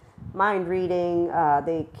brain, mind reading,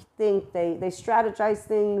 they think, they strategize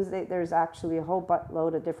things. There's actually a whole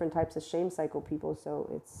buttload of different types of shame cycle people, so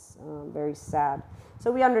it's very sad. So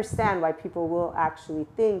we understand why people will actually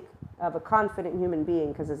think of a confident human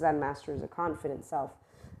being, because a Zen master is a confident self,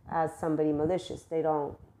 as somebody malicious. They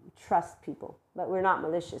don't trust people, but we're not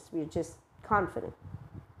malicious, we're just confident,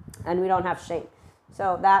 and we don't have shame.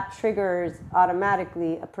 So that triggers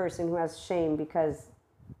automatically a person who has shame, because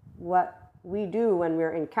what we do when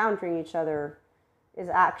we're encountering each other is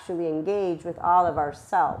actually engage with all of our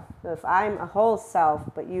self. So if I'm a whole self,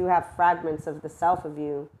 but you have fragments of the self of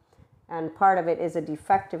you, and part of it is a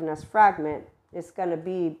defectiveness fragment, it's going to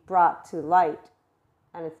be brought to light,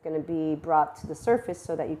 and it's going to be brought to the surface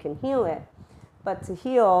so that you can heal it. But to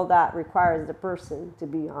heal, that requires the person to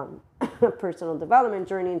be on a personal development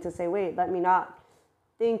journey and to say, wait, let me not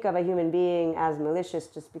think of a human being as malicious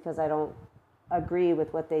just because I don't agree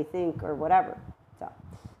with what they think or whatever. So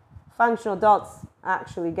functional adults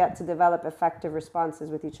actually get to develop effective responses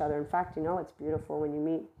with each other. In fact, you know, it's beautiful when you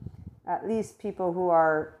meet at least people who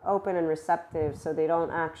are open and receptive, so they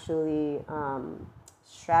don't actually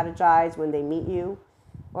strategize when they meet you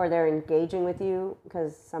or they're engaging with you,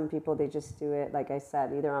 because some people, they just do it, like I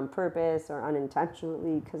said, either on purpose or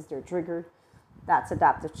unintentionally because they're triggered. That's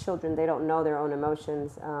adaptive children. They don't know their own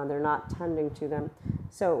emotions. They're not tending to them.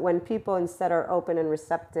 So when people instead are open and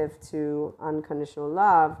receptive to unconditional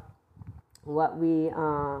love, what we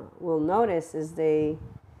will notice is they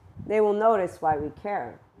will notice why we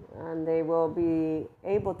care. And they will be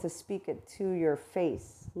able to speak it to your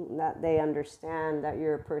face, that they understand that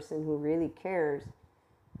you're a person who really cares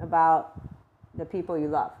about the people you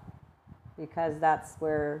love. Because that's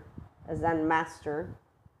where a Zen master,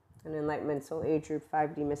 an Enlightenment Soul Age Group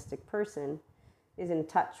 5D mystic person, is in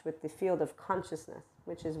touch with the field of consciousness,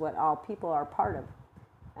 which is what all people are part of.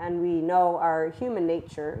 And we know our human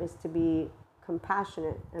nature is to be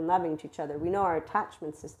compassionate and loving to each other. We know our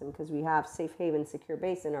attachment system because we have safe haven, secure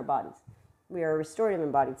base in our bodies. We are a restorative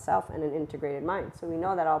embodied self and an integrated mind. So we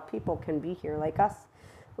know that all people can be here like us,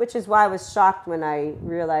 which is why I was shocked when I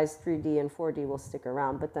realized 3D and 4D will stick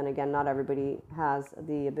around. But then again, not everybody has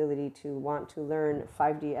the ability to want to learn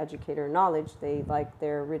 5D educator knowledge. They like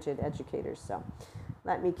their rigid educators. So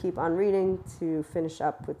let me keep on reading to finish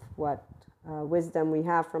up with what wisdom we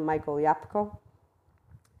have from Michael Yapko.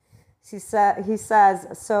 He says,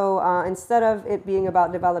 so instead of it being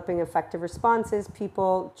about developing effective responses,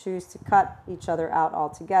 people choose to cut each other out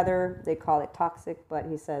altogether. They call it toxic, but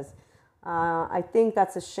he says, I think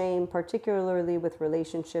that's a shame, particularly with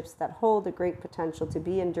relationships that hold a great potential to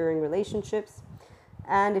be enduring relationships.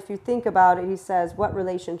 And if you think about it, he says, what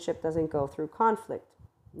relationship doesn't go through conflict?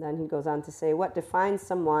 Then he goes on to say, what defines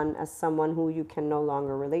someone as someone who you can no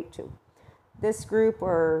longer relate to? This group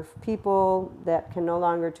or people that can no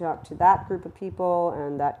longer talk to that group of people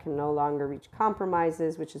and that can no longer reach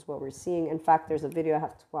compromises, which is what we're seeing. In fact, there's a video I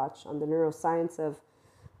have to watch on the neuroscience of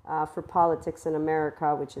for politics in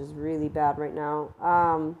America, which is really bad right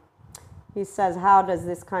now. He says, how does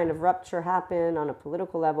this kind of rupture happen on a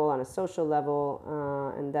political level, on a social level?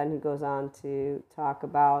 And then he goes on to talk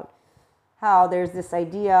about how there's this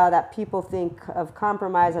idea that people think of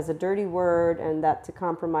compromise as a dirty word, and that to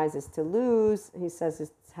compromise is to lose. He says it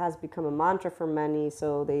has become a mantra for many.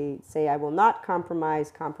 So they say, I will not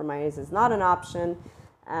compromise. Compromise is not an option.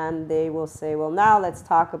 And they will say, well, now let's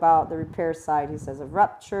talk about the repair side. He says, of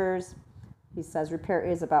ruptures. He says repair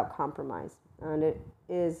is about compromise. And it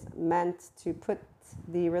is meant to put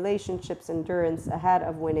the relationship's endurance ahead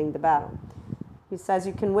of winning the battle. He says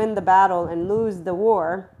you can win the battle and lose the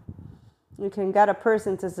war. You can get a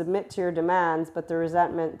person to submit to your demands, but the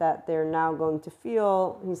resentment that they're now going to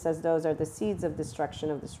feel, he says those are the seeds of destruction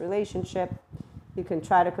of this relationship. You can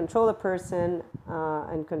try to control the person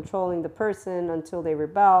and controlling the person until they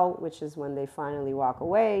rebel, which is when they finally walk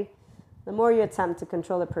away. The more you attempt to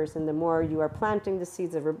control the person, the more you are planting the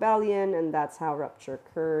seeds of rebellion, and that's how rupture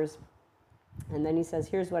occurs. And then he says,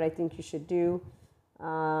 here's what I think you should do.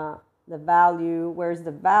 The value, where's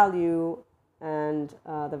the value and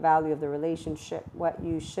the value of the relationship? What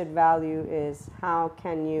you should value is how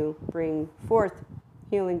can you bring forth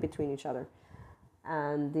healing between each other.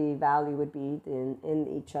 And the value would be in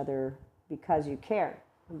each other because you care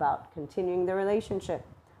about continuing the relationship.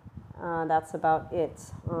 That's about it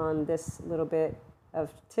on this little bit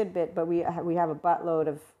of tidbit. But we have a buttload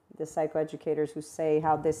of the psychoeducators who say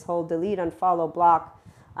how this whole delete, unfollow, block,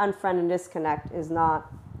 unfriend, and disconnect is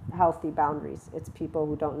not healthy boundaries. It's people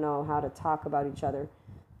who don't know how to talk about each other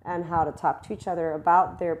and how to talk to each other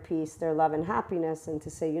about their peace, their love, and happiness, and to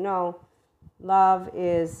say, love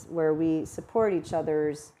is where we support each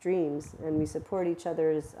other's dreams and we support each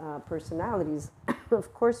other's personalities.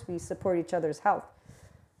 Of course, we support each other's health,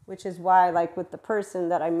 which is why, like with the person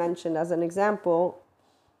that I mentioned as an example,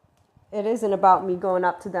 it isn't about me going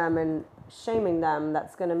up to them and shaming them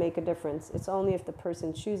that's going to make a difference. It's only if the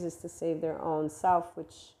person chooses to save their own self,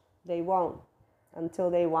 which they won't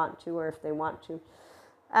until they want to, or if they want to.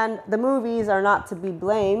 And the movies are not to be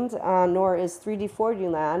blamed, nor is 3D 4D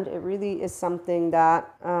land. It really is something that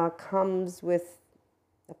comes with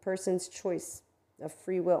a person's choice of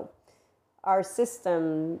free will. Our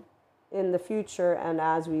system in the future, and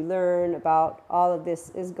as we learn about all of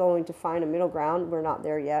this, is going to find a middle ground. We're not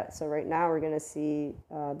there yet. So right now we're going to see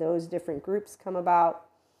those different groups come about.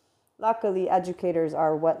 Luckily, educators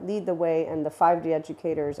are what lead the way, and the 5D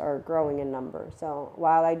educators are growing in number. So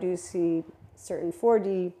while I do see certain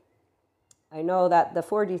 4D, I know that the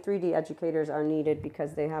 4D, 3D educators are needed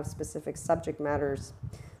because they have specific subject matters.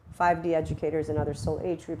 5D educators and other soul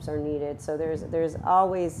age groups are needed. So there's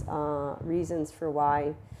always reasons for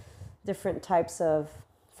why different types of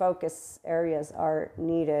focus areas are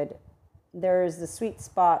needed. There's the sweet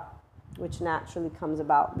spot, which naturally comes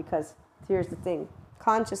about because here's the thing.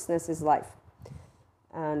 Consciousness is life,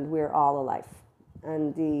 and we're all alive.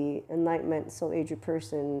 And the Enlightenment soul age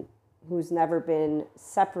person who's never been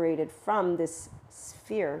separated from this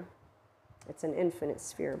sphere, it's an infinite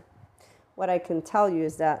sphere. What I can tell you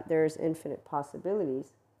is that there's infinite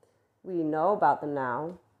possibilities. We know about the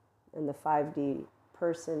now, and the 5D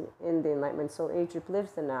person in the Enlightenment soul age group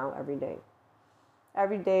lives the now every day.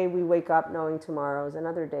 Every day we wake up knowing tomorrow is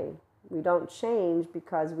another day. We don't change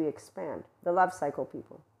because we expand. The love cycle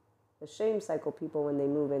people, the shame cycle people when they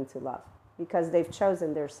move into love, because they've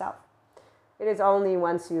chosen their self. It is only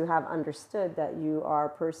once you have understood that you are a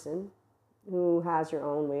person who has your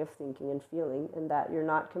own way of thinking and feeling, and that you're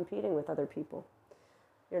not competing with other people.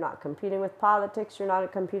 You're not competing with politics. You're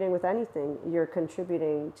not competing with anything. You're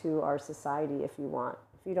contributing to our society if you want.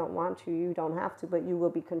 If you don't want to, you don't have to, but you will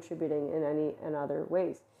be contributing in any and other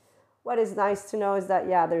ways. What is nice to know is that,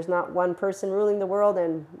 there's not one person ruling the world,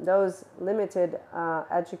 and those limited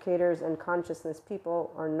educators and consciousness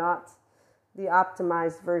people are not the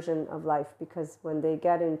optimized version of life, because when they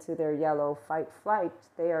get into their yellow fight-flight,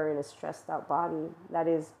 they are in a stressed out body that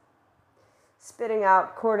is spitting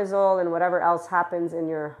out cortisol and whatever else happens in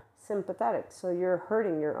your sympathetic. So you're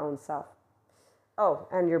hurting your own self. Oh,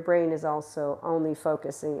 and your brain is also only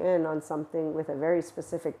focusing in on something with a very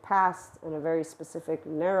specific past and a very specific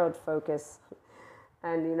narrowed focus.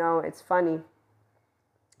 And it's funny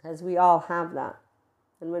because we all have that.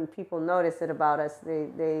 And when people notice it about us,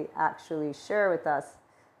 they actually share with us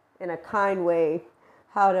in a kind way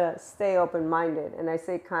how to stay open-minded. And I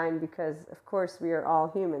say kind because, of course, we are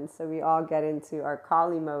all humans. So we all get into our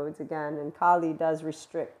Kali modes again. And Kali does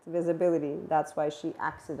restrict visibility. That's why she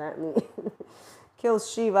accidentally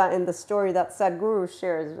kills Shiva in the story that Sadhguru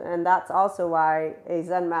shares. And that's also why a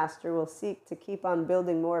Zen master will seek to keep on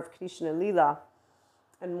building more of Krishna Leela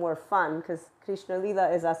and more fun. Because Krishna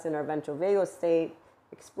Leela is us in our ventral vagal state.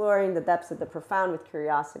 exploring the depths of the profound with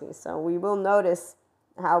curiosity. So we will notice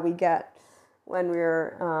how we get when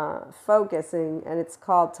we're focusing, and it's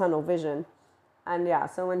called tunnel vision. And yeah,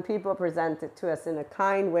 so when people present it to us in a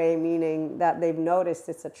kind way, meaning that they've noticed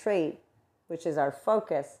it's a trait, which is our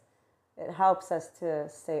focus, it helps us to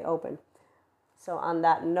stay open. So on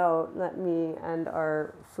that note, let me end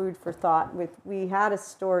our food for thought with, we had a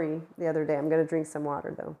story the other day, I'm going to drink some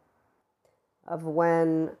water though, of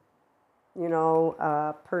when,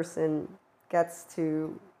 a person gets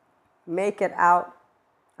to make it out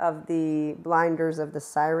of the blinders of the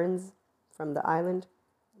sirens from the island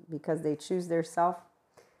because they choose their self.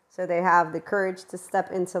 So they have the courage to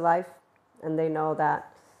step into life, and they know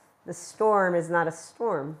that the storm is not a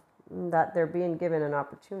storm, that they're being given an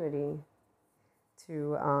opportunity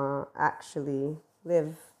to actually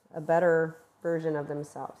live a better version of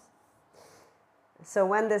themselves. So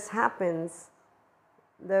when this happens,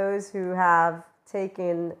 those who have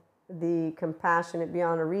taken the compassionate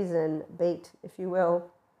beyond a reason bait, if you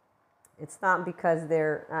will, it's not because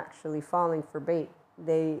they're actually falling for bait.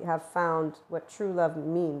 They have found what true love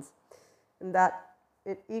means, and that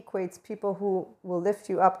it equates people who will lift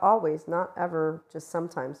you up always, not ever, just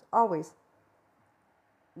sometimes, always.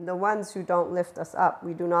 The ones who don't lift us up,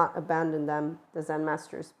 we do not abandon them, the Zen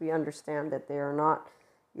masters. We understand that they are not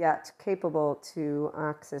yet capable to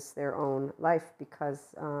access their own life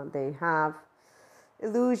because they have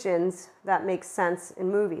illusions that make sense in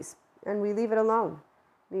movies, and we leave it alone.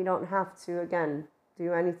 We don't have to, again,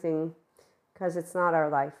 do anything because it's not our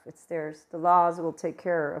life, it's theirs. The laws will take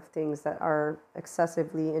care of things that are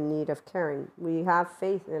excessively in need of caring. We have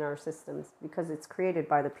faith in our systems because it's created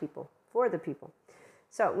by the people, for the people.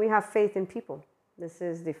 So we have faith in people. This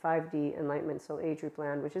is the 5D Enlightenment Soul Age Group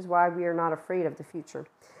land, which is why we are not afraid of the future.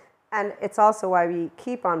 And it's also why we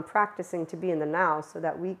keep on practicing to be in the now, so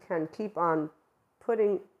that we can keep on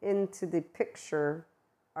putting into the picture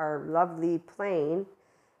our lovely plane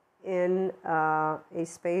in a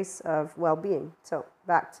space of well-being. So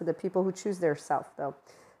back to the people who choose their self, though.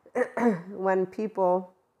 When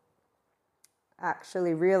people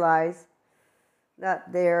actually realize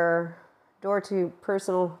that their door to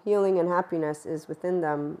personal healing and happiness is within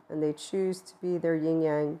them, and they choose to be their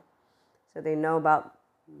yin-yang, so they know about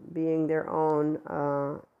being their own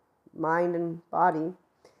mind and body,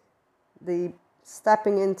 the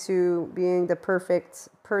stepping into being the perfect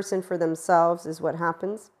person for themselves is what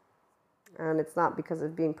happens. And it's not because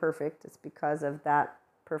of being perfect, it's because of that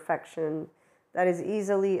perfection that is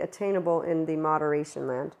easily attainable in the moderation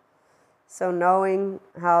land. So knowing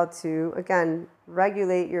how to, again,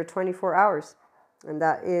 regulate your 24 hours, and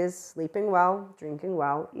that is sleeping well, drinking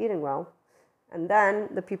well, eating well. And then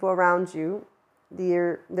the people around you,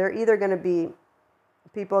 they're either going to be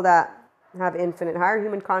people that have infinite higher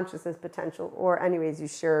human consciousness potential, or anyways, you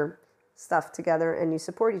share stuff together and you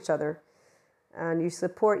support each other. And you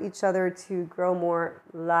support each other to grow more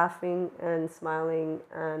laughing and smiling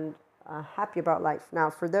and happy about life. Now,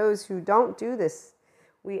 for those who don't do this,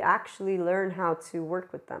 we actually learn how to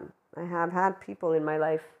work with them. I have had people in my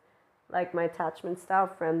life, like my attachment style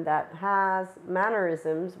friend, that has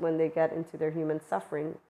mannerisms when they get into their human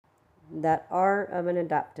suffering that are of an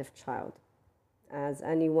adaptive child. As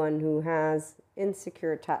anyone who has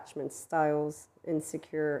insecure attachment styles,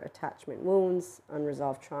 insecure attachment wounds,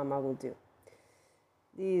 unresolved trauma will do.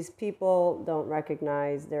 These people don't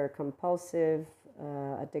recognize their compulsive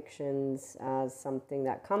addictions as something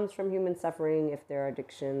that comes from human suffering. If they're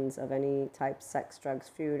addictions of any type, sex, drugs,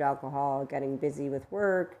 food, alcohol, getting busy with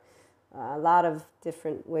work, a lot of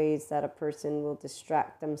different ways that a person will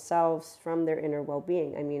distract themselves from their inner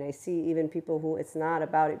well-being. I mean, I see even people who it's not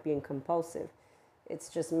about it being compulsive. It's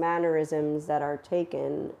just mannerisms that are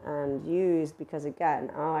taken and used because,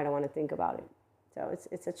 again, I don't want to think about it. So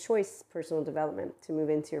it's a choice, personal development, to move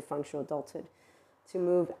into your functional adulthood, to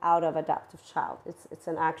move out of adaptive child. It's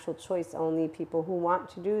an actual choice only people who want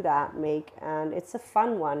to do that make, and it's a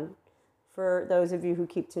fun one. For those of you who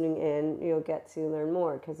keep tuning in, you'll get to learn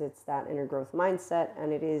more because it's that inner growth mindset,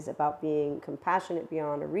 and it is about being compassionate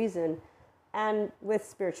beyond a reason, and with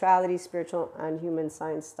spirituality, spiritual and human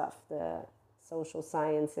science stuff, the social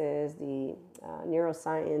sciences, the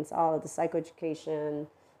neuroscience, all of the psychoeducation,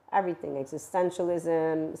 everything,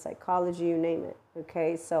 existentialism, psychology, you name it,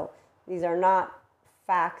 okay? So these are not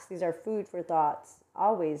facts, these are food for thoughts.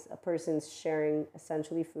 Always a person's sharing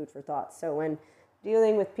essentially food for thoughts. So when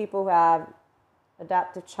dealing with people who have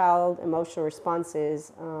adaptive child emotional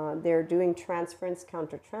responses, they're doing transference,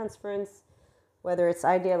 countertransference, whether it's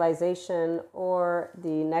idealization or the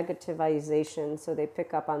negativization. So they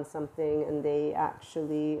pick up on something and they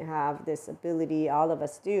actually have this ability, all of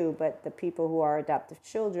us do, but the people who are adaptive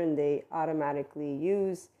children, they automatically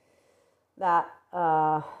use that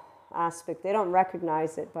aspect. They don't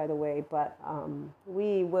recognize it, by the way, but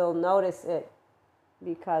we will notice it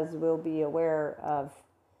because we'll be aware of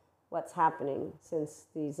what's happening, since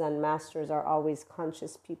the Zen masters are always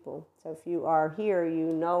conscious people. So if you are here,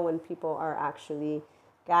 you know when people are actually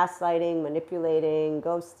gaslighting, manipulating,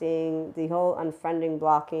 ghosting, the whole unfriending,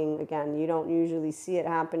 blocking. Again, you don't usually see it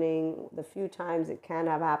happening. The few times it can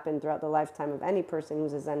have happened throughout the lifetime of any person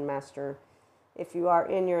who's a Zen master. If you are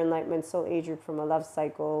in your enlightenment soul age group from a love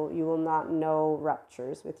cycle, you will not know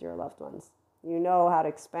ruptures with your loved ones. You know how to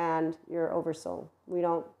expand your oversoul. We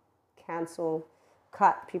don't cancel,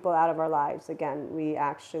 cut people out of our lives. Again, we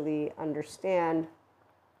actually understand,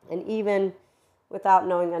 and even without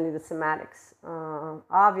knowing any of the somatics.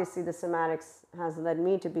 Obviously, the somatics has led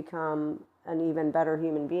me to become an even better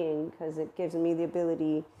human being, because it gives me the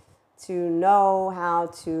ability to know how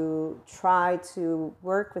to try to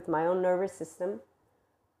work with my own nervous system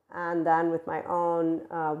and then with my own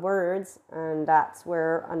words. And that's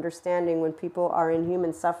where understanding when people are in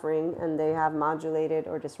human suffering and they have modulated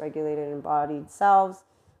or dysregulated embodied selves,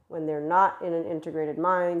 when they're not in an integrated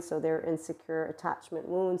mind, so their insecure attachment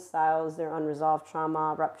wound styles, their unresolved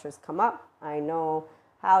trauma ruptures come up. I know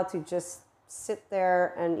how to just sit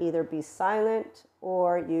there and either be silent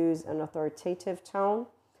or use an authoritative tone.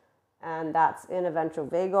 And that's in a ventral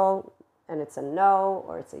vagal, and it's a no,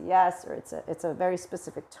 or it's a yes, or it's a very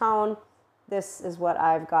specific tone. This is what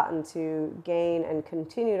I've gotten to gain and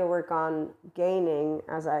continue to work on gaining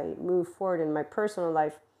as I move forward in my personal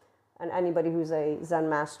life. And anybody who's a Zen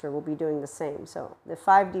master will be doing the same. So the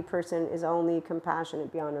 5D person is only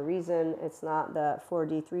compassionate beyond a reason. It's not the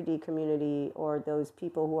 4D, 3D community or those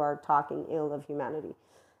people who are talking ill of humanity,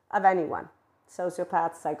 of anyone.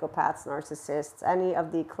 Sociopaths, psychopaths, narcissists, any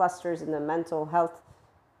of the clusters in the mental health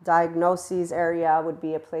diagnoses area would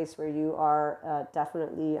be a place where you are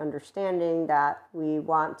definitely understanding that we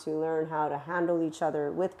want to learn how to handle each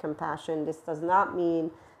other with compassion. This does not mean,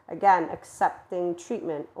 again, accepting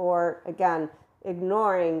treatment or, again,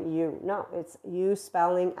 ignoring you. No, it's you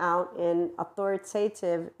spelling out in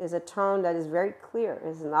authoritative is a tone that is very clear.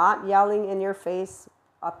 It's not yelling in your face.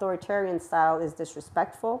 Authoritarian style is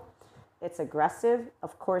disrespectful. It's aggressive.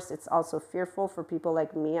 Of course, it's also fearful for people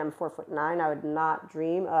like me. I'm 4'9". I would not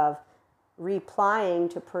dream of replying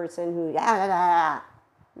to a person who,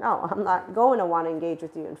 no, I'm not going to want to engage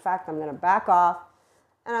with you. In fact, I'm going to back off,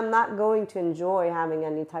 and I'm not going to enjoy having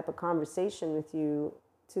any type of conversation with you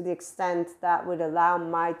to the extent that would allow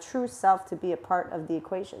my true self to be a part of the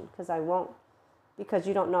equation, because I won't, because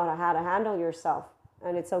you don't know how to handle yourself.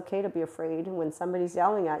 And it's okay to be afraid. When somebody's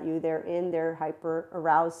yelling at you, they're in their hyper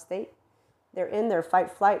aroused state. They're in their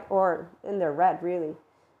fight, flight, or in their red, really.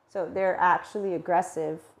 So they're actually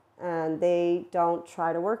aggressive, and they don't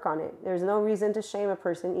try to work on it. There's no reason to shame a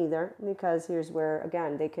person either, because here's where,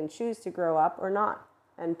 again, they can choose to grow up or not.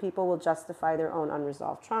 And people will justify their own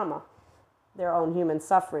unresolved trauma, their own human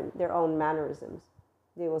suffering, their own mannerisms.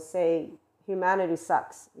 They will say, humanity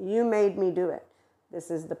sucks. You made me do it.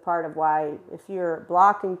 This is the part of why if you're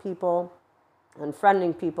blocking people,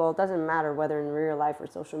 unfriending people, it doesn't matter whether in real life or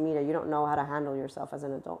social media, you don't know how to handle yourself as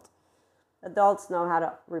an adult. Adults know how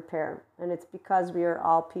to repair, and it's because we are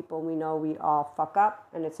all people. We know we all fuck up,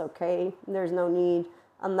 and it's okay. There's no need,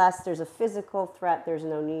 unless there's a physical threat, there's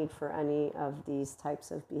no need for any of these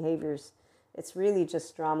types of behaviors. It's really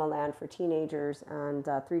just drama land for teenagers, and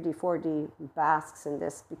 3D, 4D basks in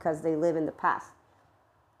this because they live in the past.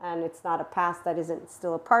 And it's not a past that isn't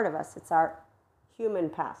still a part of us. It's our human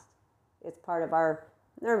past. It's part of our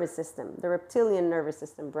nervous system, the reptilian nervous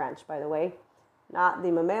system branch, by the way, not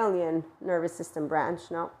the mammalian nervous system branch,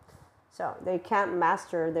 no. So they can't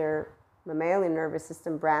master their mammalian nervous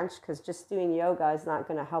system branch, because just doing yoga is not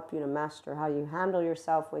going to help you to master how you handle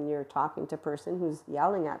yourself when you're talking to a person who's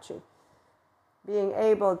yelling at you. Being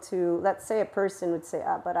able to, let's say a person would say,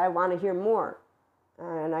 but I want to hear more,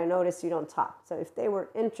 and I notice you don't talk. So if they were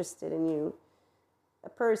interested in you, a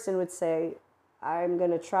person would say, I'm going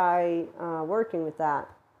to try working with that.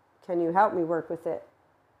 Can you help me work with it?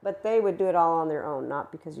 But they would do it all on their own,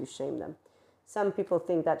 not because you shame them. Some people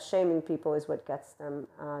think that shaming people is what gets them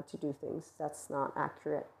to do things. That's not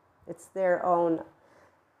accurate. It's their own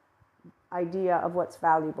idea of what's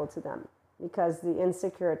valuable to them, because the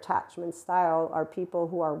insecure attachment style are people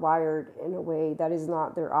who are wired in a way that is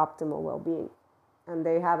not their optimal well-being. And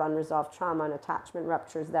they have unresolved trauma and attachment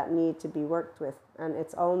ruptures that need to be worked with. And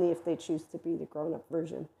it's only if they choose to be the grown-up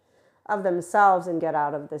version of themselves and get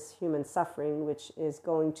out of this human suffering, which is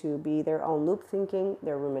going to be their own loop thinking,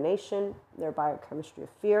 their rumination, their biochemistry of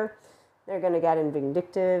fear. They're going to get in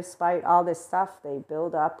vindictive, spite, all this stuff. They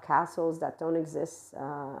build up castles that don't exist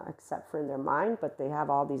except for in their mind, but they have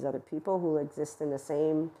all these other people who exist in the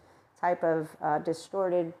same type of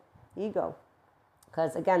distorted ego.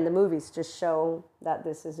 Because again, the movies just show that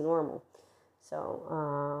this is normal.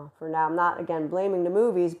 So for now, I'm not, again, blaming the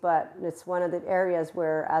movies, but it's one of the areas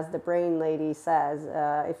where, as the brain lady says,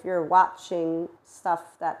 if you're watching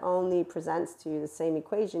stuff that only presents to you the same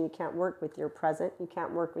equation, you can't work with your present, you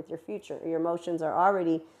can't work with your future. Your emotions are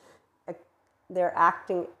already, they're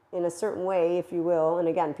acting in a certain way, if you will. And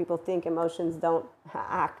again, people think emotions don't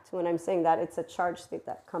act. When I'm saying that, it's a charge state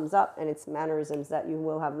that comes up, and it's mannerisms that you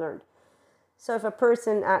will have learned. So if a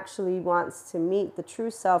person actually wants to meet the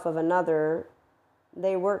true self of another,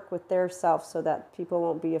 they work with their self so that people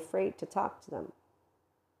won't be afraid to talk to them.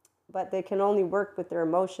 But they can only work with their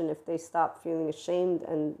emotion if they stop feeling ashamed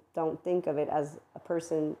and don't think of it as a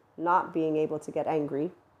person not being able to get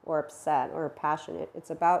angry or upset or passionate.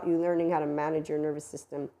 It's about you learning how to manage your nervous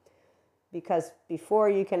system, because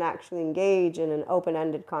before you can actually engage in an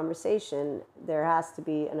open-ended conversation, there has to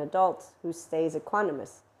be an adult who stays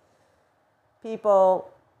equanimous.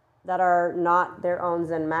 People that are not their own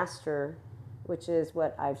Zen master, which is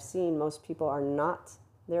what I've seen, most people are not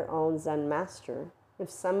their own Zen master.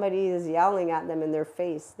 If somebody is yelling at them in their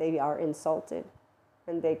face, they are insulted,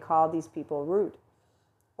 and they call these people rude,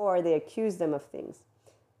 or they accuse them of things.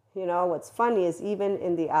 You know, what's funny is, even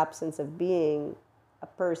in the absence of being a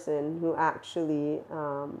person who actually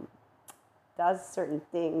does certain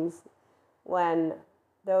things, when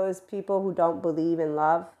those people who don't believe in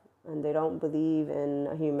love, and they don't believe in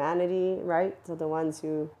humanity, right? So the ones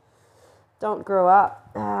who don't grow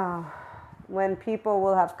up, when people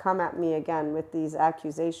will have come at me again with these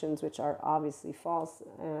accusations, which are obviously false,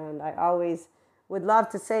 and I always would love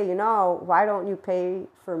to say, you know, why don't you pay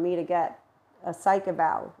for me to get a psych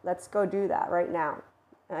eval? Let's go do that right now.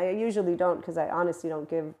 I usually don't, because I honestly don't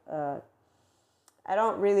give, I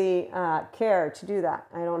don't really care to do that.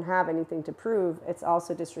 I don't have anything to prove. It's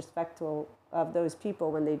also disrespectful of those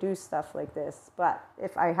people when they do stuff like this. But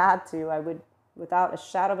if I had to, I would, without a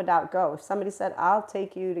shadow of a doubt, go. If somebody said, I'll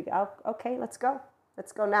take you to, okay, let's go.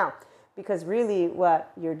 Let's go now. Because really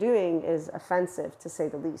what you're doing is offensive, to say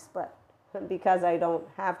the least. But because I don't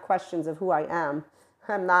have questions of who I am,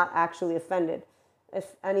 I'm not actually offended.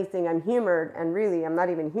 If anything, I'm humored, and really I'm not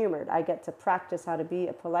even humored. I get to practice how to be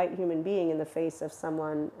a polite human being in the face of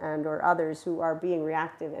someone and or others who are being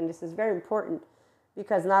reactive. And this is very important,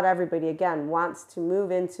 because not everybody, again, wants to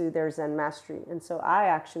move into their Zen mastery. And so I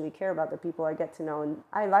actually care about the people I get to know, and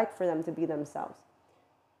I like for them to be themselves,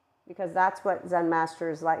 because that's what Zen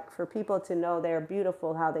masters like, for people to know they're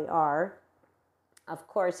beautiful how they are. Of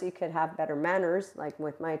course, you could have better manners, like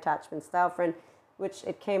with my attachment style friend, which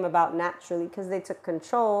it came about naturally because they took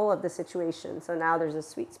control of the situation. So now there's a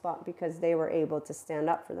sweet spot because they were able to stand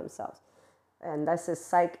up for themselves. And this is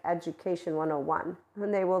Psych Education 101.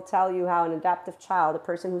 And they will tell you how an adaptive child, a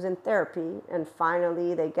person who's in therapy, and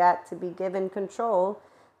finally they get to be given control,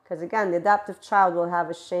 because again, the adaptive child will have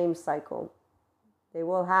a shame cycle. They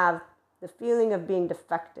will have the feeling of being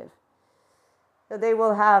defective. So they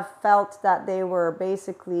will have felt that they were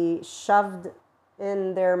basically shoved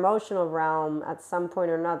in their emotional realm at some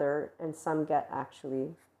point or another, and some get actually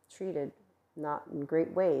treated not in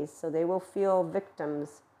great ways. So they will feel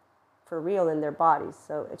victims for real in their bodies.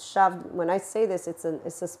 So it's shoved. When I say this, it's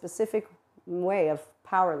a specific way of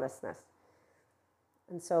powerlessness.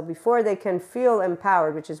 And so before they can feel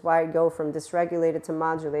empowered, which is why I go from dysregulated to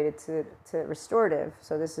modulated to restorative.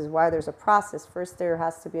 So this is why there's a process. First, there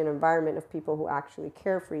has to be an environment of people who actually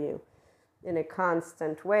care for you in a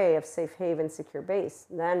constant way of safe haven, secure base.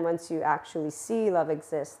 Then once you actually see love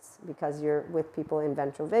exists, because you're with people in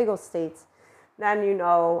ventral vagal states, then you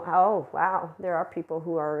know, oh, wow, there are people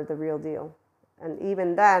who are the real deal. And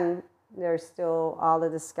even then, there's still all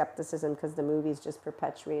of the skepticism, because the movies just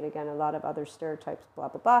perpetuate, again, a lot of other stereotypes, blah,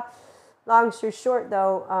 blah, blah. Long story short,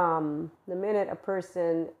 though, the minute a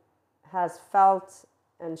person has felt,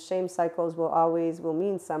 and shame cycles will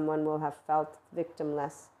mean someone will have felt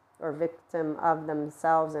victimless, or victim of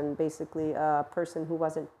themselves, and basically a person who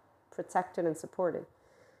wasn't protected and supported.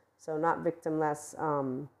 So not victimless,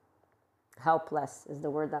 helpless is the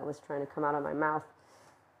word that was trying to come out of my mouth.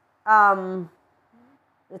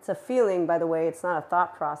 It's a feeling, by the way, it's not a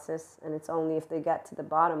thought process, and it's only if they get to the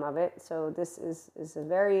bottom of it. So this is a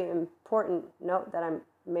very important note that I'm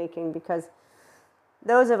making, because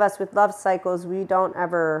those of us with love cycles, we don't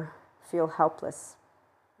ever feel helpless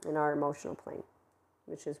in our emotional plane.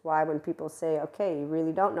 which is why when people say, okay, you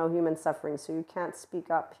really don't know human suffering, so you can't speak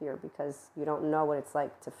up here because you don't know what it's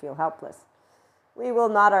like to feel helpless. We will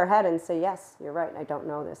nod our head and say, yes, you're right, I don't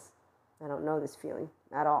know this. I don't know this feeling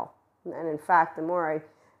at all. And in fact, the more I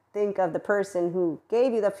think of the person who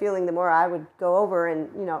gave you the feeling, the more I would go over and,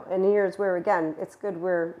 and here's where, again, it's good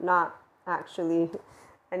we're not actually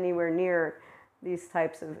anywhere near these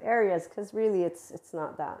types of areas, because really it's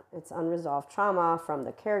not that. It's unresolved trauma from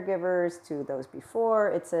the caregivers to those before.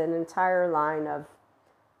 It's an entire line of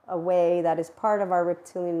a way that is part of our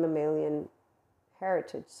reptilian mammalian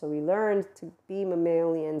heritage. So we learned to be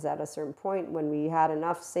mammalians at a certain point when we had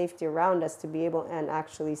enough safety around us to be able and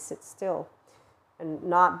actually sit still and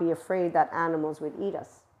not be afraid that animals would eat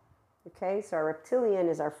us. Okay, so our reptilian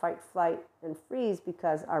is our fight, flight, and freeze,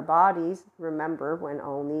 because our bodies remember when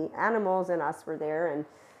only animals and us were there and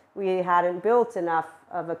we hadn't built enough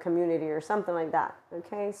of a community or something like that.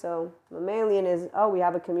 Okay, so mammalian is, oh, we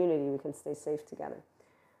have a community, we can stay safe together.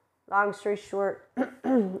 Long story short,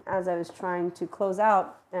 as I was trying to close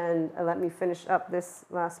out, and let me finish up this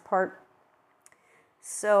last part.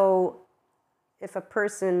 So if a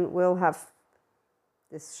person will have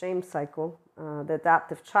this shame cycle, the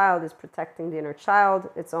adaptive child is protecting the inner child.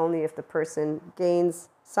 It's only if the person gains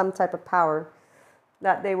some type of power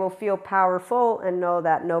that they will feel powerful and know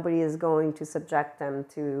that nobody is going to subject them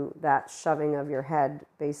to that shoving of your head.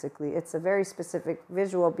 Basically, it's a very specific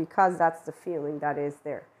visual because that's the feeling that is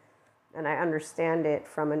there. And I understand it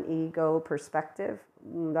from an ego perspective.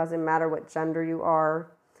 Doesn't matter what gender you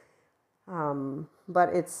are, but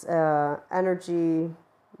it's energy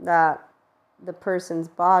that the person's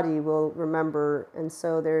body will remember. And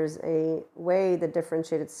so there's a way, the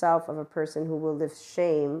differentiated self of a person who will live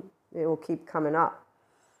shame, it will keep coming up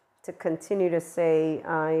to continue to say,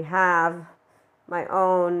 I have my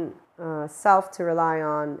own self to rely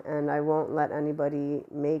on, and I won't let anybody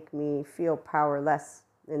make me feel powerless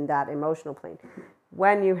in that emotional plane.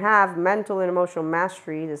 When you have mental and emotional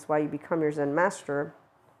mastery, that's why you become your Zen master,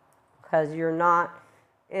 because you're not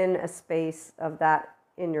in a space of that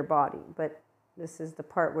in your body. But this is the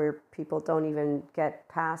part where people don't even get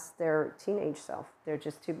past their teenage self. They're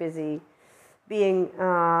just too busy being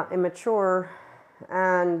immature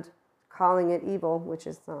and calling it evil, which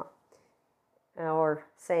is not. Or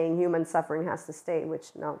saying human suffering has to stay,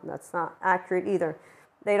 which no, that's not accurate either.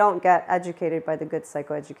 They don't get educated by the good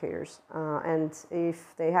psychoeducators. And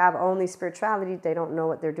if they have only spirituality, they don't know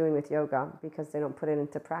what they're doing with yoga because they don't put it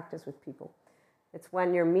into practice with people. It's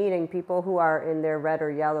when you're meeting people who are in their red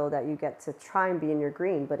or yellow that you get to try and be in your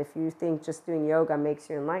green. But if you think just doing yoga makes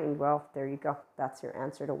you enlightened, well, there you go. That's your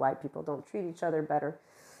answer to why people don't treat each other better.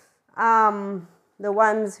 The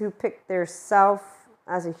ones who pick their self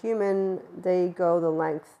as a human, they go the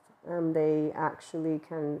length, and they actually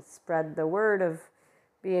can spread the word of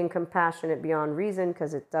being compassionate beyond reason,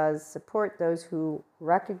 because it does support those who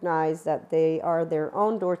recognize that they are their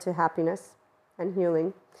own door to happiness and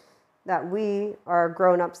healing, that we are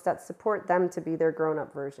grown-ups that support them to be their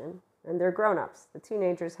grown-up version. And they're grown-ups. The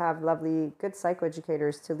teenagers have lovely, good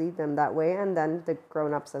psychoeducators to lead them that way, and then the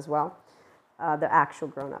grown-ups as well, the actual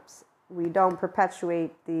grown-ups. We don't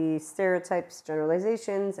perpetuate the stereotypes,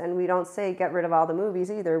 generalizations, and we don't say get rid of all the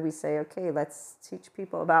movies either. We say, okay, let's teach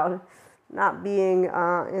people about not being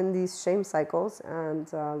in these shame cycles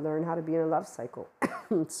and learn how to be in a love cycle.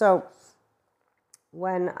 So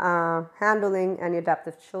when handling any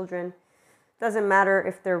adaptive children, doesn't matter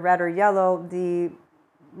if they're red or yellow, the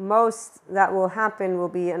most that will happen will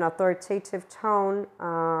be an authoritative tone,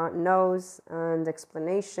 no's and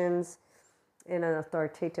explanations in an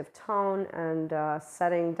authoritative tone, and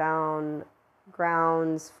setting down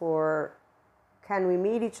grounds for, can we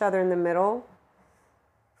meet each other in the middle?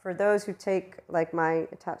 For those who take, like my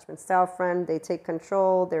attachment style friend, they take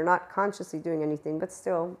control. They're not consciously doing anything, but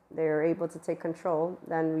still they're able to take control.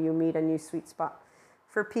 Then you meet a new sweet spot.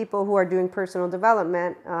 For people who are doing personal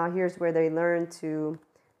development, here's where they learn to,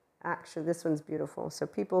 actually, this one's beautiful. So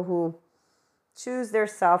people who choose their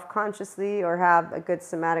self consciously, or have a good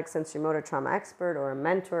somatic sensory motor trauma expert or a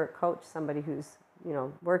mentor, coach, somebody who's,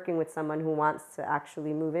 working with someone who wants to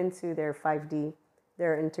actually move into their 5D,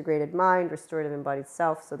 their integrated mind, restorative embodied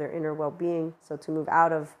self, so their inner well-being. So to move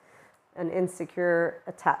out of an insecure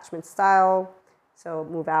attachment style, so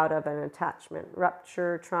move out of an attachment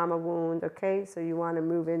rupture, trauma wound, okay? So you want to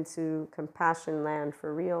move into compassion land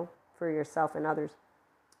for real, for yourself and others,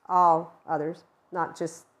 all others, not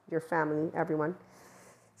just your family, everyone.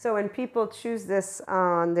 So when people choose this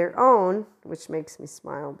on their own, which makes me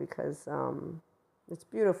smile, because it's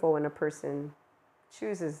beautiful when a person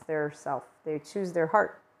chooses their self. They choose their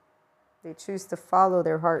heart. They choose to follow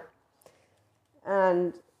their heart.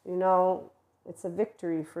 And, you know, it's a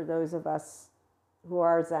victory for those of us who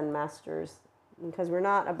are Zen masters, because we're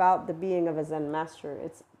not about the being of a Zen master.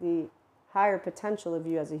 It's the higher potential of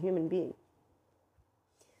you as a human being.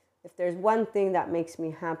 If there's one thing that makes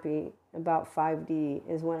me happy about 5D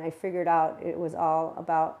is when I figured out it was all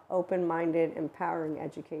about open-minded, empowering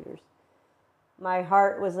educators. My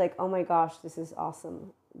heart was like, oh my gosh, this is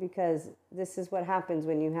awesome. Because this is what happens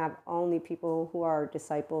when you have only people who are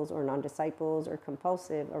disciples or non-disciples or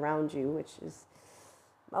compulsive around you, which is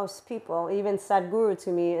most people. Even Sadhguru to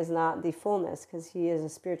me is not the fullness, because he is a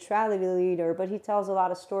spirituality leader, but he tells a lot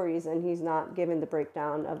of stories and he's not given the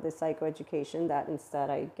breakdown of the psychoeducation that instead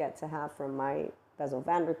I get to have from my Bessel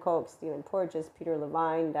van der Kolk, Stephen Porges, Peter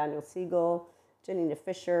Levine, Daniel Siegel, Janina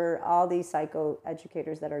Fisher, all these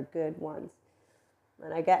psychoeducators that are good ones.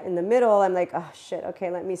 And I get in the middle, I'm like, oh shit, okay,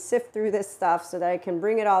 let me sift through this stuff so that I can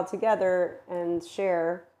bring it all together and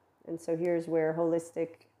share. And so here's where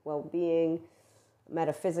holistic well-being,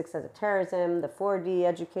 metaphysics esotericism, the 4D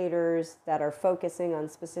educators that are focusing on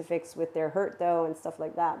specifics with their hurt though and stuff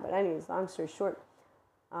like that. But anyways, long story short,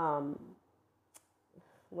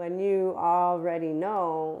 when you already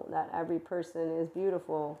know that every person is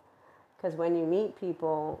beautiful, because when you meet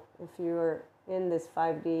people, if you're in this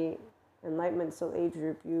 5D Enlightenment Soul Age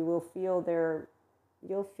group, you will feel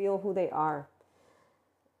you'll feel who they are,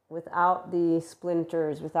 without the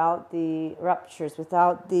splinters, without the ruptures,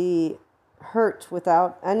 without the hurt,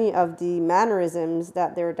 without any of the mannerisms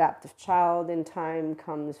that their adaptive child in time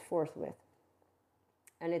comes forth with.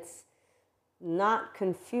 And it's not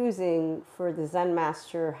confusing for the Zen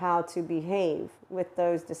master how to behave with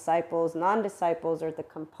those disciples, non-disciples, or the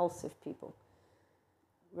compulsive people.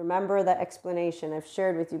 Remember that explanation I've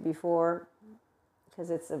shared with you before, because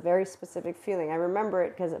it's a very specific feeling. I remember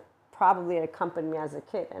it because it probably accompanied me as a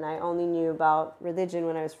kid, and I only knew about religion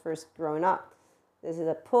when I was first growing up. This is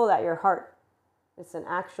a pull at your heart. It's an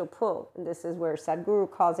actual pull. And this is where Sadhguru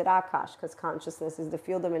calls it Akash, because consciousness is the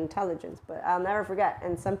field of intelligence. But I'll never forget.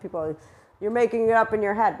 And some people, you're making it up in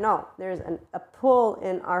your head. No, there's a pull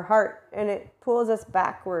in our heart, and it pulls us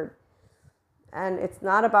backward. And it's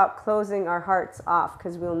not about closing our hearts off,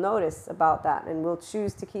 because we'll notice about that and we'll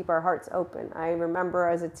choose to keep our hearts open. I remember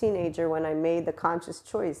as a teenager when I made the conscious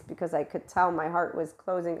choice, because I could tell my heart was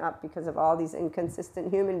closing up because of all these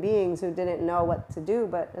inconsistent human beings who didn't know what to do,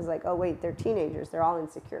 but it's like, oh wait, they're teenagers, they're all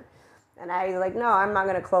insecure. And I like, no, I'm not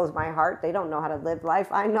going to close my heart. They don't know how to live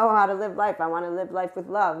life. I know how to live life. I want to live life with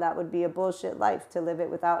love. That would be a bullshit life to live it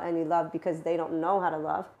without any love, because they don't know how to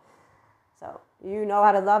love. So you know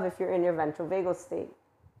how to love if you're in your ventral vagal state.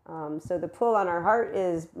 So the pull on our heart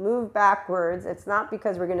is move backwards. It's not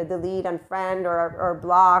because we're going to delete, unfriend, or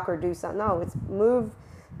block, or do something. No, it's move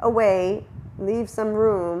away, leave some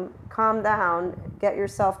room, calm down, get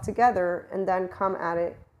yourself together, and then come at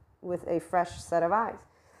it with a fresh set of eyes.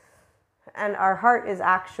 And our heart is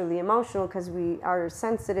actually emotional, because we are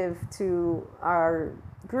sensitive to our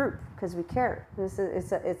group, because we care.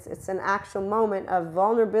 It's an actual moment of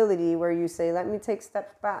vulnerability where you say, let me take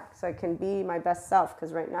steps back so I can be my best self,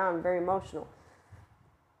 because right now I'm very emotional.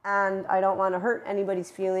 And I don't want to hurt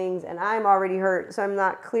anybody's feelings, and I'm already hurt, so I'm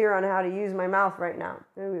not clear on how to use my mouth right now.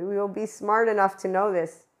 We will be smart enough to know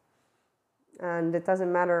this. And it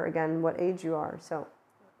doesn't matter, again, what age you are. So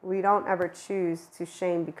we don't ever choose to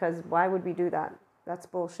shame, because why would we do that? That's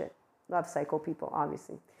bullshit. Love cycle people,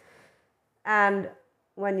 obviously. And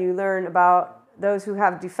when you learn about those who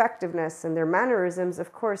have defectiveness and their mannerisms,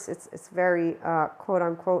 of course, it's very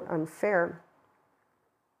quote-unquote unfair.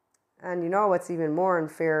 And you know what's even more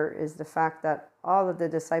unfair is the fact that all of the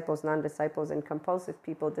disciples, non-disciples, and compulsive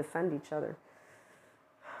people defend each other.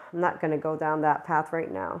 I'm not going to go down that path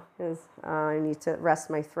right now, because I need to rest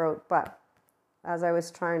my throat. But as I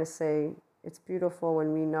was trying to say, it's beautiful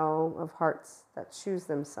when we know of hearts that choose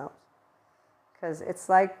themselves. Because it's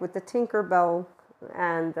like with the Tinkerbell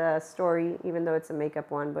and the story, even though it's a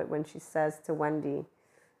makeup one, but when she says to Wendy,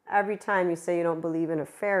 every time you say you don't believe in a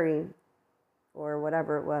fairy or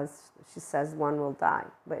whatever it was, she says one will die.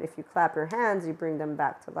 But if you clap your hands, you bring them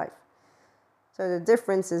back to life. So the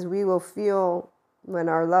difference is we will feel when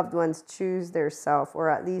our loved ones choose their self, or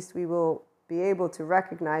at least we will be able to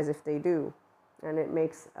recognize if they do. And it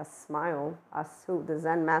makes us smile, us who the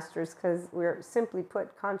Zen masters, because we're simply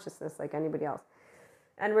put consciousness like anybody else.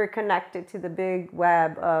 And we're connected to the big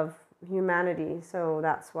web of humanity. So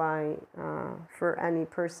that's why for any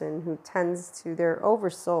person who tends to their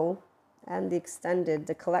oversoul and the extended,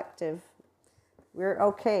 the collective, we're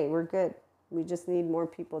okay, we're good. We just need more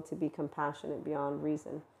people to be compassionate beyond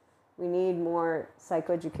reason. We need more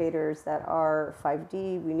psychoeducators that are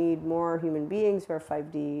 5D. We need more human beings who are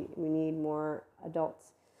 5D. We need more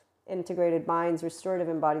adults. Integrated minds, restorative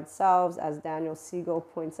embodied selves. As Daniel Siegel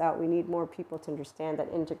points out, we need more people to understand that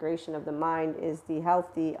integration of the mind is the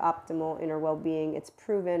healthy, optimal inner well-being. It's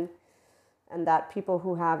proven. And that people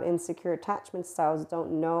who have insecure attachment styles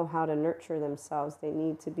don't know how to nurture themselves. They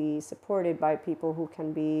need to be supported by people who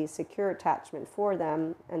can be secure attachment for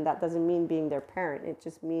them. And that doesn't mean being their parent. It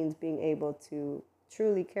just means being able to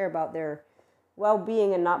truly care about their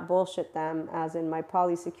well-being and not bullshit them. As in my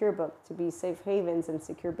Polysecure book, to be safe havens and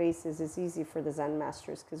secure bases is easy for the Zen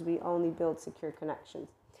masters because we only build secure connections.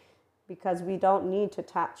 Because we don't need to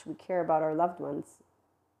attach. We care about our loved ones.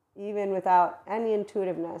 Even without any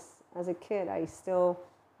intuitiveness. As a kid, I still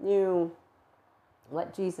knew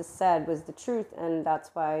what Jesus said was the truth, and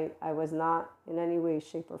that's why I was not in any way,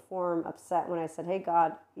 shape, or form upset when I said, hey,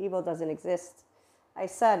 God, evil doesn't exist. I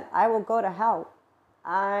said, I will go to hell.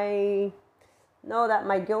 I know that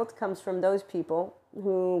my guilt comes from those people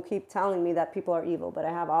who keep telling me that people are evil, but I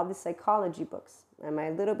have all these psychology books. Am I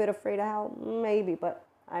a little bit afraid of hell? Maybe, but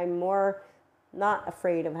I'm more not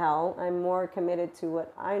afraid of hell. I'm more committed to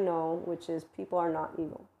what I know, which is people are not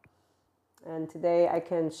evil. And today I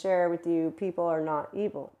can share with you, people are not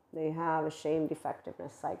evil. They have a shame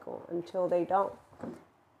defectiveness cycle until they don't.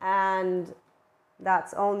 And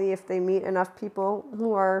that's only if they meet enough people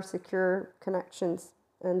who are secure connections.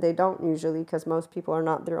 And they don't usually, because most people are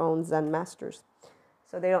not their own Zen masters.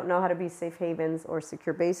 So they don't know how to be safe havens or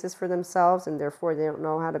secure bases for themselves. And therefore they don't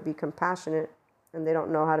know how to be compassionate. And they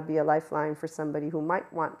don't know how to be a lifeline for somebody who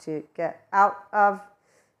might want to get out of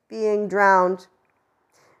being drowned.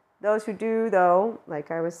 Those who do, though,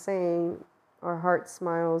 like I was saying, our heart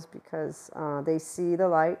smiles because they see the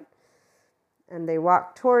light and they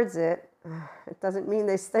walk towards it. It doesn't mean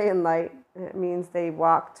they stay in light. It means they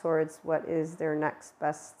walk towards what is their next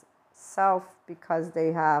best self because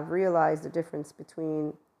they have realized the difference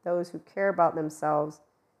between those who care about themselves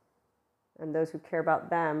and those who care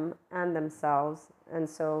about them and themselves. And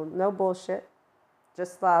so no bullshit,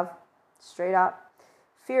 just love, straight up.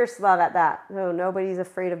 Fierce love at that. No, nobody's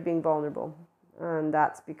afraid of being vulnerable. And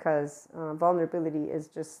that's because vulnerability is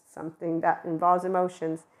just something that involves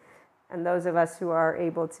emotions. And those of us who are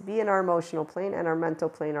able to be in our emotional plane and our mental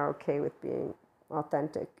plane are okay with being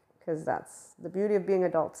authentic, because that's the beauty of being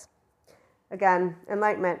adults. Again,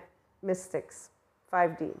 enlightenment, mystics,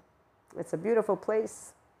 5D. It's a beautiful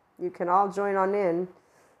place. You can all join on in.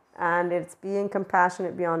 And it's being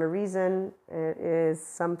compassionate beyond a reason. It is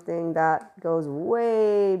something that goes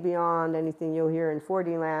way beyond anything you'll hear in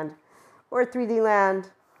 4D land or 3D land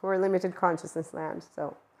or limited consciousness land.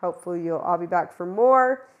 So hopefully you'll all be back for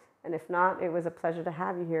more. And if not, it was a pleasure to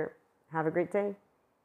have you here. Have a great day.